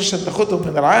مش عشان تاخدهم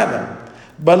من العالم،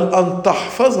 بل أن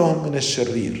تحفظهم من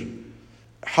الشرير.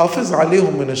 حافظ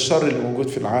عليهم من الشر اللي موجود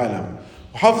في العالم،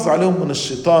 وحافظ عليهم من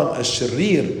الشيطان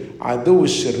الشرير عدو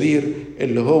الشرير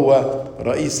اللي هو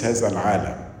رئيس هذا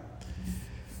العالم.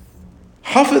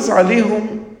 حافظ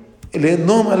عليهم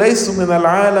لأنهم ليسوا من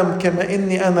العالم كما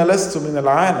إني أنا لست من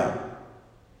العالم.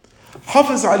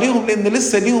 حافظ عليهم لأن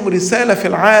لسه ليهم رسالة في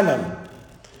العالم،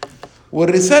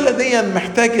 والرسالة دي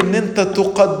محتاج إن أنت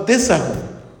تقدسهم.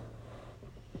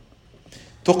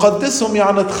 تقدسهم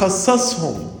يعني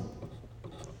تخصصهم،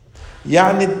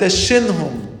 يعني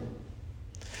تدشنهم،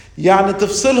 يعني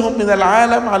تفصلهم من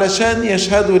العالم علشان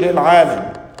يشهدوا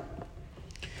للعالم.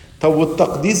 طب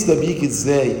والتقديس ده بيجي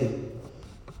ازاي؟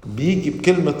 بيجي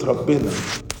بكلمة ربنا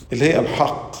اللي هي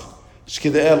الحق. مش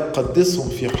كده قال قدسهم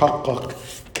في حقك،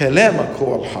 كلامك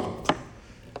هو الحق.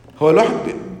 هو الواحد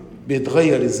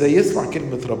بيتغير ازاي؟ يسمع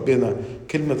كلمة ربنا،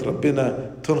 كلمة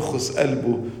ربنا تنخس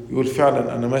قلبه، يقول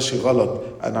فعلا انا ماشي غلط،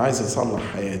 انا عايز اصلح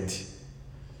حياتي.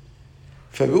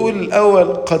 فبيقول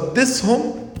الاول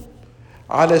قدسهم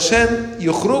علشان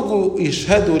يخرجوا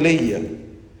يشهدوا ليا،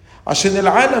 عشان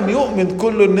العالم يؤمن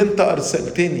كله ان انت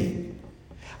ارسلتني،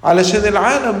 علشان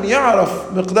العالم يعرف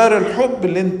مقدار الحب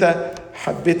اللي انت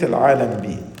حبيت العالم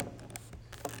بيه.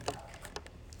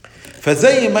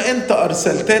 فزي ما انت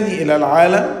ارسلتني الى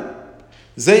العالم،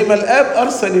 زي ما الاب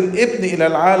ارسل الابن الى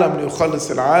العالم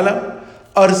ليخلص العالم،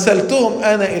 ارسلتهم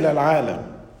انا الى العالم.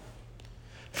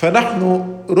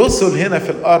 فنحن رسل هنا في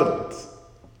الارض،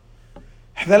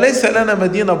 احنا ليس لنا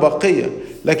مدينة باقية،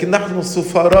 لكن نحن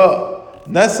سفراء،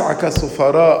 نسعى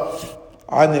كسفراء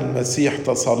عن المسيح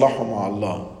تصالحوا مع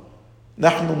الله.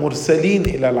 نحن مرسلين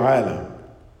إلى العالم،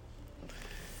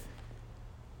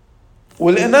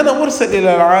 ولأن أنا مرسل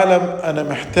إلى العالم أنا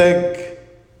محتاج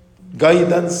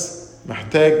جايدنس،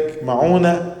 محتاج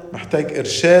معونة، محتاج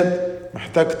إرشاد،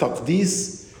 محتاج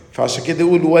تقديس. فعشان كده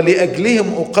يقول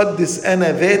ولأجلهم أقدس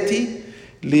أنا ذاتي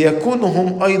ليكونوا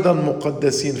هم أيضا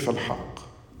مقدسين في الحق.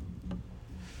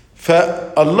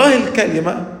 فالله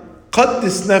الكلمة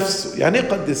قدس نفسه. يعني ايه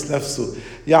قدس نفسه؟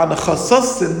 يعني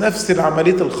خصصت النفس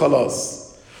لعملية الخلاص،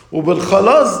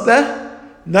 وبالخلاص ده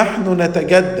نحن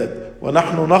نتجدد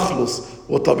ونحن نخلص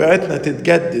وطبيعتنا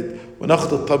تتجدد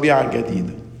وناخد الطبيعة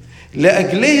الجديدة.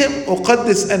 لأجلهم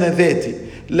أقدس أنا ذاتي،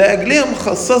 لأجلهم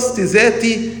خصصت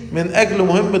ذاتي من أجل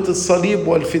مهمة الصليب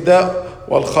والفداء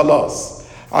والخلاص،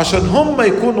 عشان هم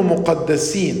يكونوا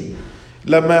مقدسين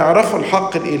لما يعرفوا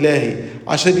الحق الإلهي،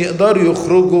 عشان يقدروا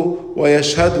يخرجوا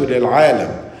ويشهدوا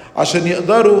للعالم، عشان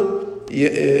يقدروا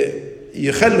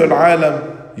يخلوا العالم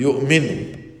يؤمنوا.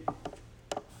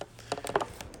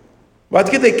 بعد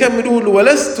كده يكمل يقول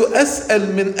ولست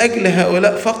أسأل من أجل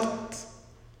هؤلاء فقط.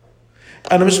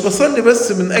 أنا مش بصلي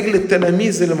بس من أجل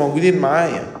التلاميذ اللي موجودين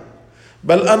معايا،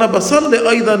 بل أنا بصلي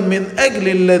أيضا من أجل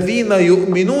الذين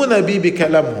يؤمنون بي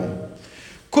بكلامهم.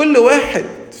 كل واحد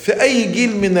في أي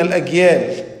جيل من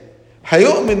الأجيال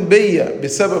هيؤمن بيا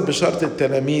بسبب بشارة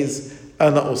التلاميذ،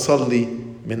 أنا أصلي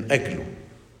من أجله.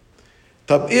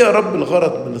 طب إيه يا رب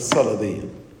الغرض من الصلاة دي؟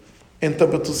 أنت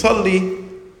بتصلي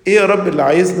إيه يا رب اللي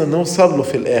عايزنا نوصل له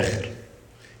في الآخر؟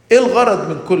 إيه الغرض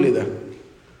من كل ده؟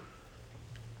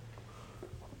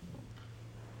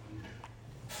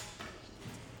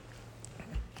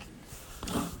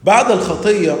 بعد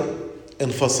الخطية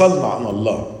انفصلنا عن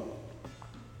الله،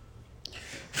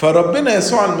 فربنا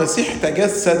يسوع المسيح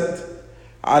تجسد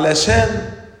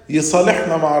علشان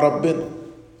يصالحنا مع ربنا.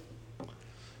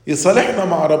 يصالحنا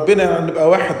مع ربنا يعني نبقى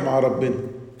واحد مع ربنا،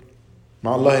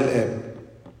 مع الله الآب.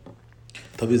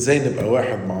 طب ازاي نبقى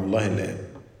واحد مع الله الآب؟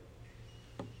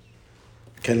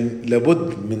 كان لابد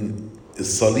من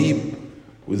الصليب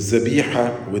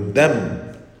والذبيحة والدم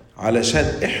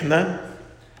علشان احنا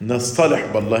نصطلح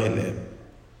بالله الآب.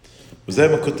 وزي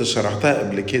ما كنت شرحتها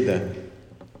قبل كده،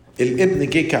 الابن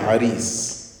جه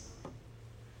كعريس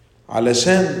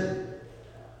علشان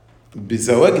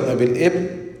بزواجنا بالابن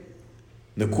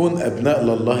نكون أبناء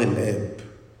لله الآب.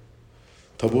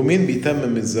 طب ومين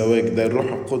بيتمم الزواج ده؟ الروح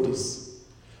القدس.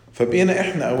 فبقينا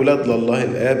احنا أولاد لله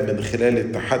الآب من خلال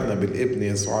اتحادنا بالابن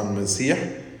يسوع المسيح،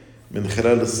 من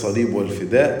خلال الصليب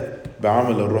والفداء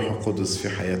بعمل الروح القدس في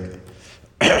حياتنا.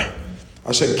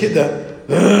 عشان كده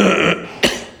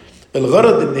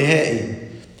الغرض النهائي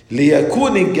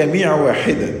ليكون الجميع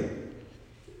واحدا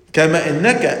كما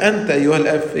إنك أنت أيها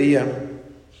الآب فيا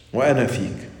وأنا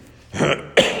فيك.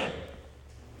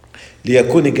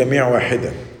 ليكون الجميع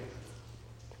واحدا.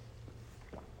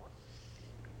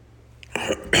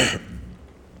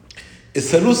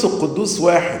 الثالوث القدوس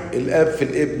واحد، الآب في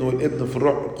الابن والابن في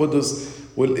الروح القدس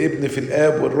والابن في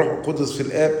الآب والروح القدس في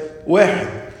الآب واحد.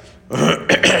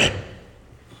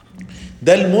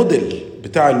 ده الموديل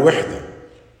بتاع الوحدة.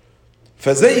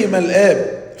 فزي ما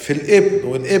الآب في الابن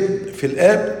والابن في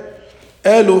الآب،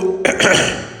 قالوا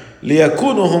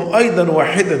ليكونوا هم أيضا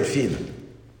واحدا فينا.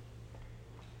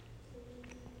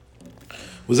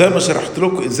 وزي ما شرحت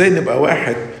لكم ازاي نبقى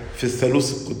واحد في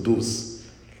الثالوث القدوس.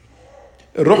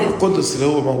 الروح القدس اللي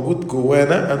هو موجود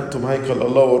جوانا، أنتم هيكل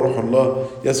الله وروح الله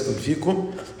يسكن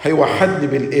فيكم، هيوحدني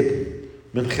بالابن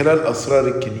من خلال أسرار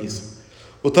الكنيسة.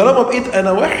 وطالما بقيت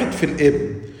أنا واحد في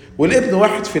الابن والابن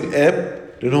واحد في الآب،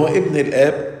 لأن هو ابن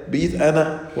الآب، بقيت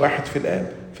أنا واحد في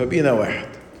الآب، فبقينا واحد.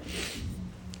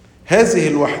 هذه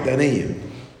الوحدانية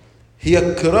هي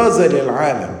الكرازة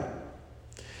للعالم.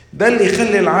 ده اللي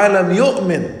يخلي العالم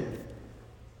يؤمن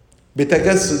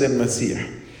بتجسد المسيح،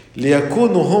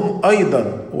 ليكونوا هم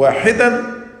أيضا واحدا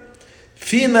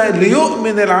فينا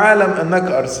ليؤمن العالم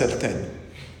أنك أرسلتني.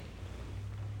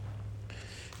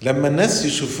 لما الناس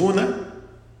يشوفونا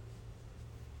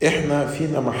إحنا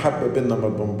فينا محبة بيننا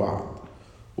وبين بعض،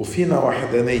 وفينا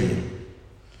وحدانية،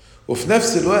 وفي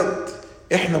نفس الوقت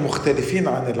إحنا مختلفين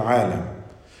عن العالم،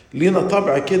 لينا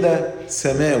طبع كده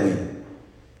سماوي،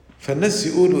 فالناس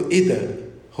يقولوا إيه ده؟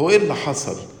 هو إيه اللي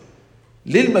حصل؟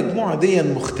 ليه المجموعة دي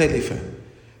مختلفة؟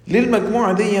 ليه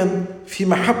المجموعة دي في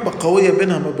محبة قوية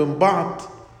بينها وبين بعض،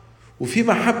 وفي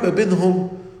محبة بينهم،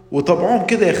 وطبعهم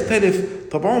كده يختلف،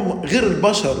 طبعهم غير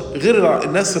البشر، غير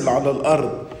الناس اللي على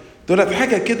الأرض، دولت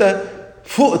حاجة كده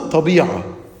فوق الطبيعة.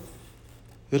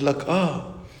 يقول لك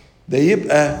ده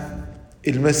يبقى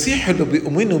المسيح اللي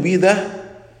بيؤمنوا بيه ده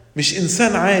مش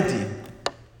إنسان عادي.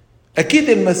 أكيد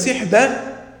المسيح ده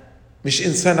مش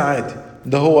إنسان عادي،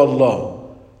 ده هو الله،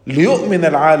 ليؤمن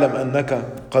العالم أنك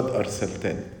قد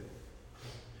أرسلتني.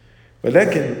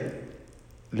 ولكن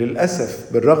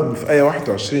للأسف بالرغم في آية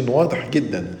 21 واضح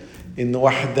جدا إن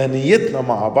وحدانيتنا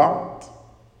مع بعض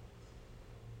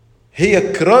هي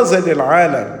كرازة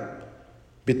للعالم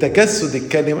بتجسد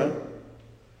الكلمة.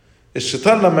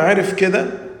 الشيطان لما عرف كده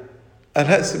قال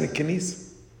هقسم الكنيسة،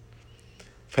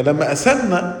 فلما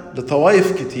قسمنا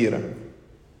لطوائف كتيرة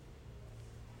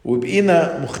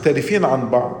وبقينا مختلفين عن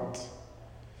بعض،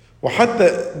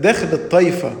 وحتى داخل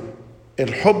الطائفة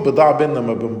الحب ضاع بيننا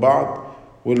ما بين بعض،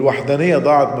 والوحدانية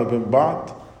ضاعت ما بين بعض،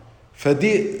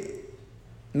 فدي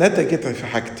نتجت في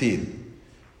حاجتين.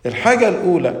 الحاجة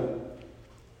الأولى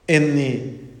إن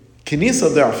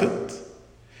كنيسة ضعفت،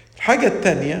 الحاجة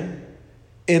التانية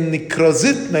إن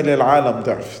كرازتنا للعالم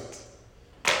ضعفت.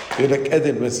 يقول لك أدي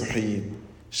المسيحيين،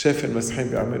 شاف المسيحيين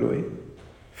بيعملوا إيه؟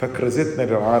 فكرازتنا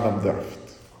للعالم ضعفت.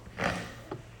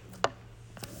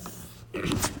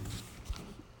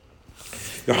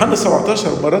 يوحنا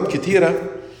 17 مرات كتيرة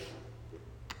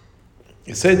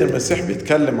السيد المسيح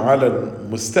بيتكلم على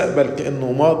المستقبل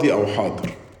كأنه ماضي أو حاضر.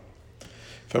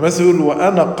 فمثلا يقول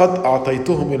وأنا قد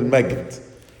أعطيتهم المجد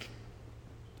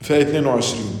في آية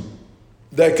 22،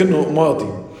 ده كأنه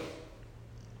ماضي،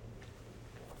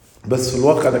 بس في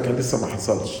الواقع ده كان لسه ما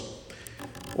حصلش.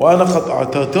 وأنا قد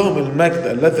أعطيتهم المجد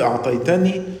الذي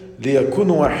أعطيتني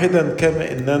ليكونوا واحدا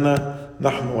كما إننا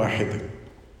نحن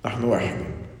واحدا.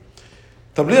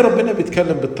 طب ليه ربنا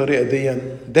بيتكلم بالطريقة دي؟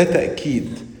 ده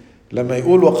تأكيد. لما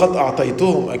يقول وقد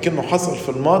أعطيتهم أكنه حصل في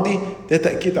الماضي، ده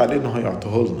تأكيد على إنه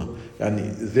هيعطيه لنا،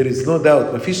 يعني there is no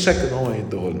doubt، مفيش شك إن هو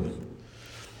هيديه لنا.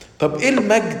 طب إيه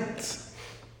المجد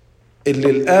اللي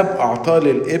الآب أعطاه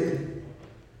للابن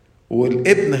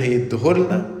والابن هيديه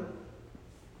لنا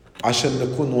عشان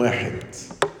نكون واحد؟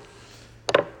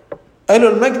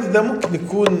 قالوا المجد ده ممكن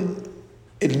يكون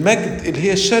المجد اللي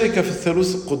هي الشركة في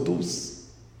الثالوث القدوس.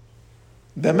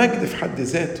 ده مجد في حد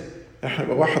ذاته، احنا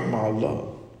نبقى واحد مع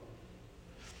الله.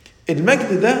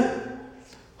 المجد ده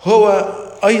هو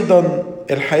أيضا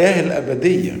الحياة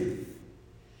الأبدية،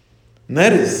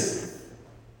 نرث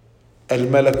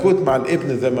الملكوت مع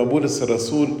الابن زي ما بولس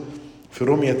الرسول في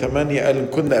رومية 8 قال إن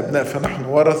كنا أبناء فنحن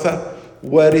ورثة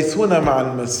وارثون مع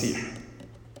المسيح.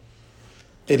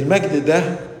 المجد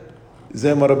ده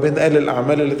زي ما ربنا قال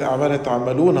الأعمال التي أعمالها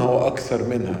تعملونها وأكثر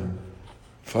منها،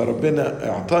 فربنا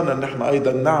اعطانا ان احنا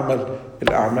ايضا نعمل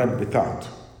الاعمال بتاعته،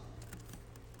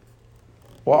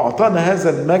 واعطانا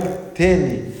هذا المجد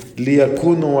تاني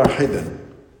ليكونوا واحدا.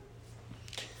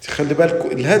 خلي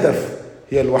بالكم الهدف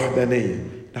هي الوحدانية،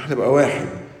 نحن نبقى واحد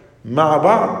مع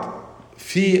بعض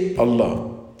في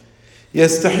الله.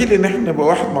 يستحيل ان احنا نبقى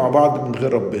واحد مع بعض من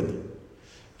غير ربنا،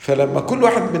 فلما كل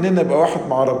واحد مننا يبقى واحد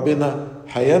مع ربنا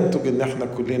هينتج ان احنا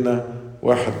كلنا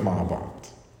واحد مع بعض.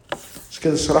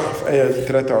 كده شرحها في آية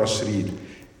 23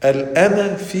 قال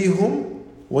أنا فيهم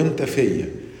وانت فيا.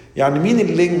 يعني مين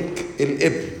اللينك؟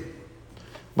 الابن.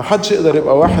 ما حدش يقدر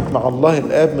يبقى واحد مع الله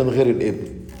الآب من غير الابن،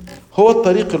 هو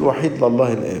الطريق الوحيد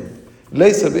لله الآب،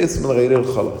 ليس باسم غيره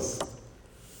الخلاص.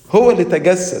 هو اللي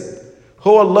تجسد،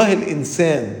 هو الله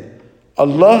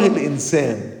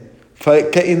الإنسان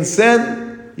فكإنسان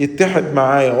يتحد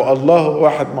معايا، والله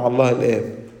واحد مع الله الآب.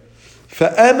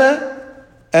 فأنا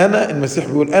المسيح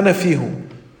بيقول أنا فيهم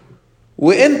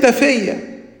وإنت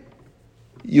فيا،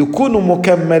 يكونوا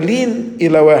مكملين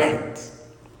إلى واحد،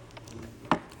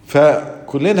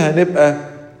 فكلنا هنبقى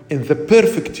in the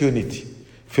perfect unity،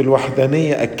 في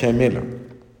الوحدانية الكاملة.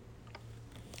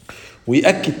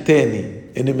 ويأكد تاني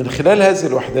إن من خلال هذه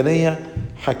الوحدانية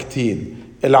حاجتين،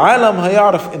 العالم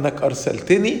هيعرف انك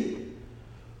ارسلتني،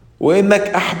 وانك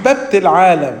احببت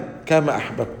العالم كما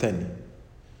احببتني.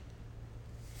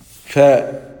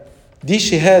 فدي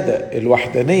شهادة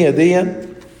الوحدانية دي،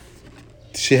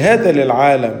 شهادة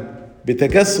للعالم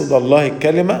بتجسد الله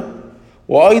الكلمة،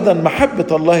 وأيضا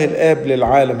محبة الله الآب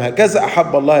للعالم. هكذا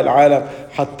أحب الله العالم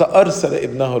حتى أرسل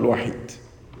ابنه الوحيد.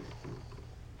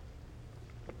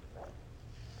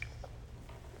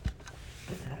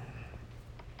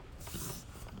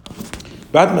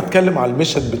 بعد ما اتكلم على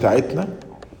الميشن بتاعتنا،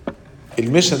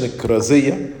 الميشن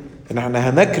الكرازية، ان احنا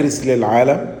هنكرس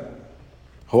للعالم.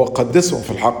 هو قدسهم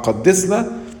في الحق، قدسنا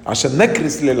عشان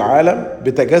نكرس للعالم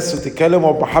بتجسد الكلمة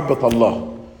ومحبة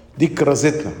الله. دي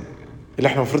كرازتنا اللي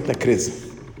احنا المفروض نكرزها،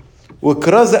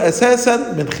 وكرازة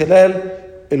اساسا من خلال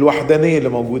الوحدانية اللي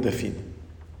موجودة فينا.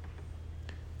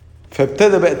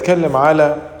 فابتدى بقى يتكلم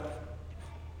على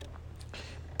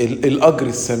الأجر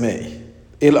السمائي.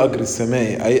 ايه الأجر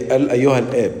السمائي؟ قال أيها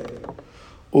الآب،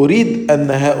 أريد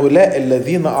أن هؤلاء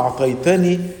الذين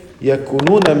أعطيتني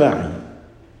يكونون معي.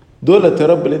 دولة يا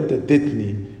رب اللي انت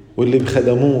اديتني، واللي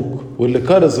بخدموك، واللي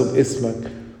كرزوا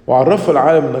باسمك وعرفوا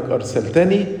العالم انك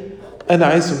أرسلتني، أنا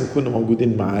عايزهم يكونوا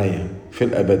موجودين معايا في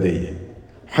الأبدية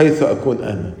حيث أكون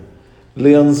أنا،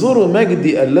 لينظروا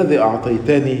مجدي الذي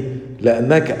أعطيتني،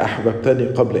 لأنك أحببتني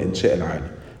قبل إنشاء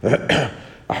العالم.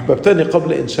 أحببتني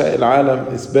قبل إنشاء العالم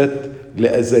إثبات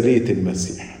لأزلية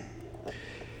المسيح.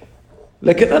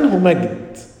 لكن أنه مجد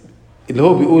اللي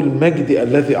هو بيقول مجدي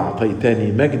الذي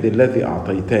أعطيتني، مجد الذي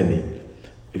أعطيتني.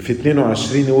 في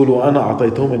 22 يقول وأنا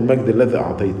أعطيتهم المجد الذي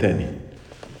أعطيتني.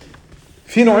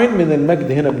 في نوعين من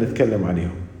المجد هنا بنتكلم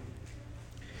عليهم.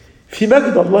 في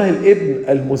مجد الله الابن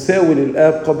المساوي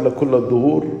للآب قبل كل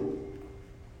الظهور،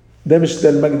 ده مش ده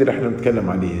المجد اللي احنا بنتكلم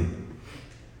عليه،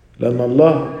 لأن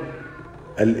الله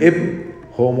الابن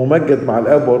هو ممجد مع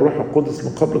الآب والروح القدس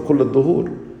من قبل كل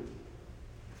الظهور،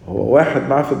 هو واحد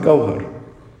معاه في الجوهر.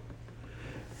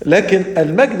 لكن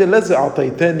المجد الذي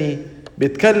أعطيتني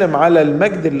بيتكلم على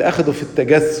المجد اللي أخده في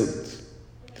التجسد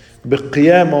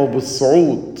بالقيامة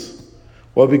وبالصعود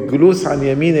وبالجلوس عن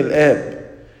يمين الآب.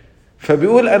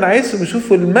 فبيقول أنا عايزهم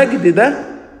يشوفوا المجد ده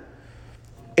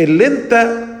اللي أنت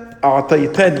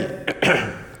أعطيتني.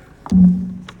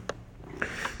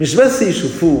 مش بس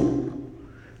يشوفوه،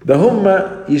 ده هم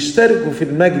يشتركوا في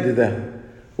المجد ده.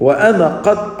 وأنا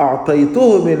قد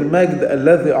أعطيتهم المجد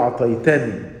الذي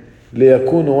أعطيتني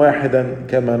ليكونوا واحدا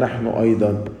كما نحن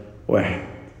أيضا واحد.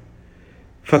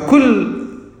 فكل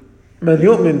من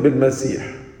يؤمن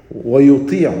بالمسيح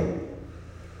ويطيعه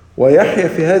ويحيا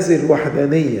في هذه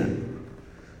الوحدانية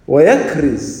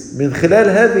ويكرز من خلال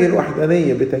هذه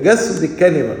الوحدانية بتجسد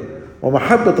الكلمة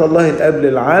ومحبة الله الآب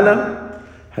للعالم،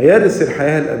 هيرث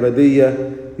الحياة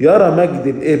الأبدية، يرى مجد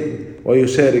الابن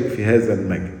ويشارك في هذا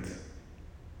المجد.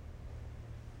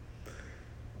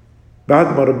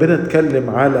 بعد ما ربنا اتكلم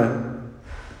على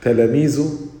تلاميذه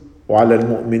وعلى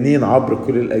المؤمنين عبر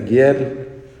كل الأجيال،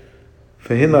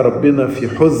 فهنا ربنا في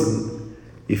حزن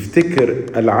يفتكر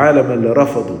العالم اللي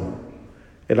رفضه،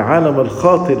 العالم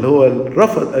الخاطئ اللي هو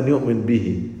رفض أن يؤمن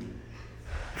به.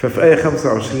 ففي آية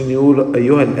 25 يقول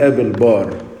أيها الآب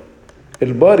البار.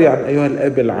 البار يعني أيها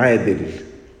الآب العادل.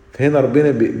 فهنا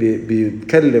ربنا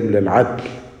بيتكلم للعدل.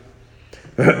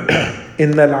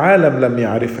 إن العالم لم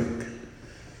يعرفك.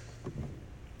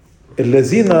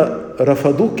 الذين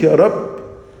رفضوك يا رب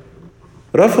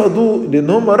رفضوا لأن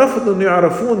هم رفضوا أن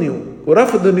يعرفوني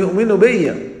ورفضوا أن يؤمنوا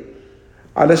بيا،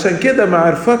 علشان كده ما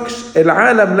عرفكش.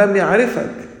 العالم لم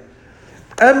يعرفك،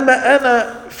 أما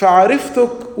أنا فعرفتك،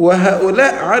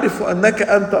 وهؤلاء عرفوا أنك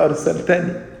أنت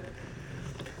أرسلتني.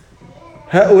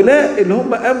 هؤلاء اللي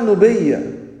هم أمنوا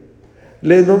بيا،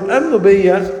 لأنهم أمنوا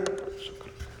بيا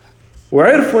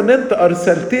وعرفوا أن أنت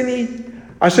أرسلتني،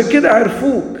 عشان كده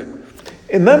عرفوك.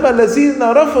 إنما الذين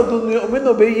رفضوا أن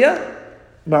يؤمنوا بيا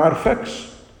ما عرفكش.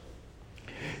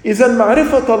 إذا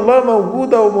معرفة الله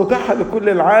موجودة ومتاحة لكل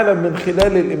العالم من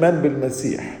خلال الإيمان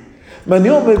بالمسيح. من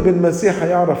يؤمن بالمسيح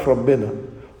يعرف ربنا،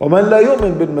 ومن لا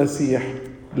يؤمن بالمسيح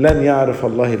لن يعرف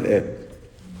الله الآب.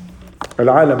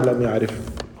 العالم لم يعرفه،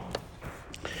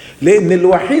 لأن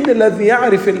الوحيد الذي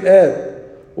يعرف الآب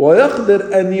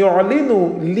ويقدر أن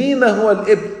يعلنه لينا هو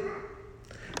الابن.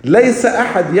 ليس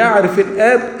أحد يعرف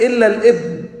الآب إلا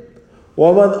الابن،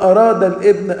 ومن أراد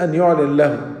الابن أن يعلن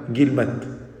له. جيل متى.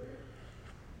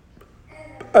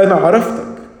 أنا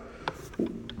عرفتك،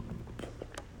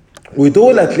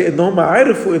 ودولت لأنهم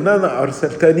عرفوا أن أنا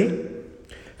أرسلتني.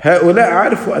 هؤلاء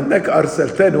عرفوا أنك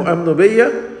أرسلتني وأمنوا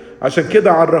بيا، عشان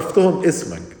كده عرفتهم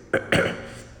اسمك.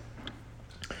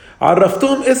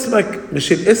 عرفتهم اسمك،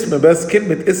 مش الاسم بس،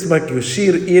 كلمة اسمك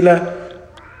يشير إلى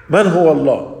من هو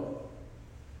الله.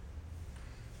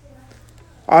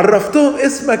 عرفتهم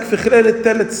اسمك في خلال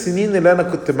ال3 سنين اللي أنا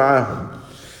كنت معاهم،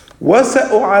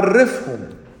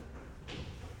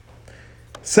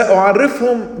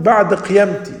 سأعرفهم بعد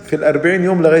قيامتي في 40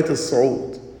 يوم لغاية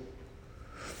الصعود،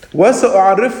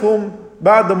 وسأعرفهم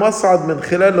بعد ما أصعد من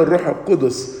خلال الروح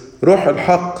القدس روح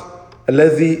الحق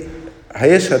الذي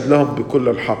هيشهد لهم بكل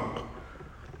الحق.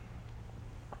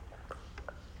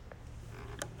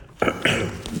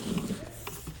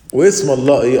 واسم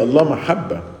الله ايه؟ الله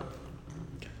محبة.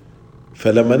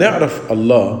 فلما نعرف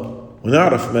الله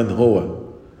ونعرف من هو،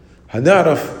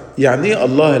 هنعرف يعني ايه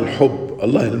الله الحب،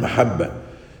 الله المحبة.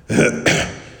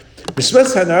 مش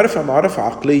بس هنعرفها معرفة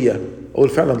عقلية اقول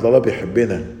فعلا الله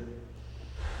بيحبنا،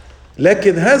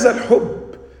 لكن هذا الحب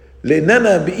لان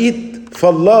انا بقيت في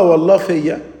الله والله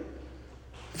فيا،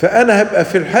 فانا هبقى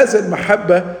في هذا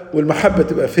المحبة والمحبة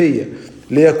تبقى فيا،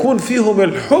 ليكون فيهم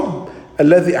الحب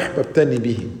الذي احببتني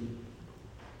به.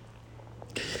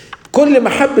 كل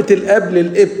محبة الاب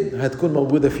للابن هتكون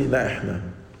موجودة فينا احنا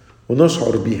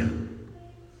ونشعر بيها.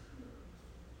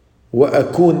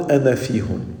 واكون انا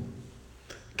فيهم.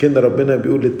 كان ربنا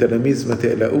بيقول للتلاميذ ما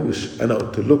تقلقوش، انا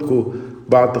قلت لكم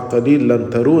بعد قليل لن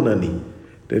ترونني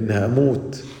لان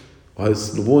هموت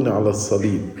وهيصلبوني على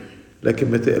الصليب،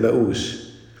 لكن ما تقلقوش،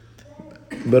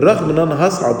 بالرغم ان انا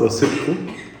هصعد واسيبكم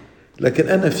لكن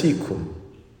انا فيكم،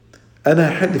 انا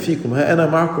هحل فيكم، ها انا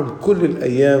معكم كل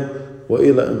الايام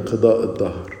والى انقضاء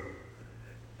الدهر.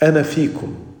 انا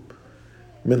فيكم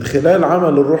من خلال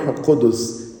عمل الروح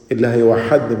القدس اللي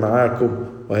هيوحدني معاكم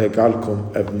وهيجعلكم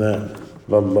ابناء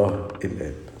لله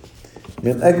الاب.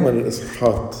 من اجمل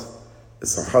الاصحاحات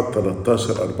اصحاحات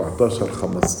 13 14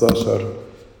 15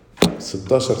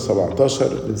 16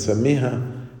 17 بنسميها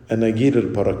اناجيل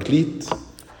البراكليت.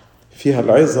 فيها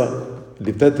العظة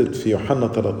اللي ابتدت في يوحنا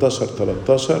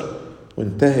 13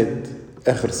 وانتهت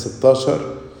اخر 16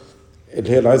 اللي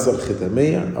هي العظة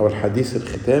الختامية او الحديث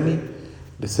الختامي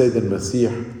للسيد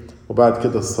المسيح، وبعد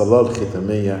كده الصلاة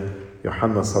الختامية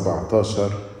يوحنا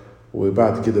 17،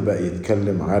 وبعد كده بقى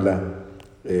يتكلم على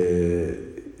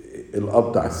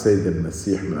القبض على السيد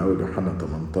المسيح من اول يوحنا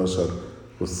 18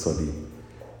 والصليب.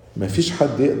 ما فيش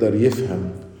حد يقدر يفهم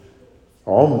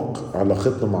عمق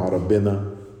علاقتنا مع ربنا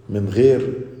من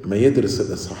غير ما يدرس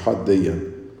الإصحاحات دي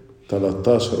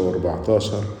 13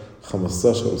 و14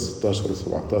 15 و16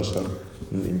 و17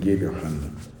 من إنجيل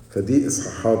يوحنا. فدي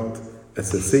إصحاحات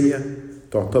أساسية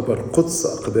تعتبر قدس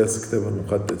أقداس كتاب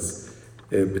المقدس،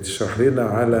 بتشرح لنا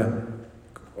على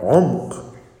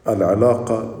عمق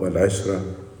العلاقة والعشرة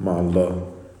مع الله.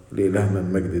 لإلهنا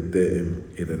المجد الدائم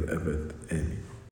إلى الأبد آمين.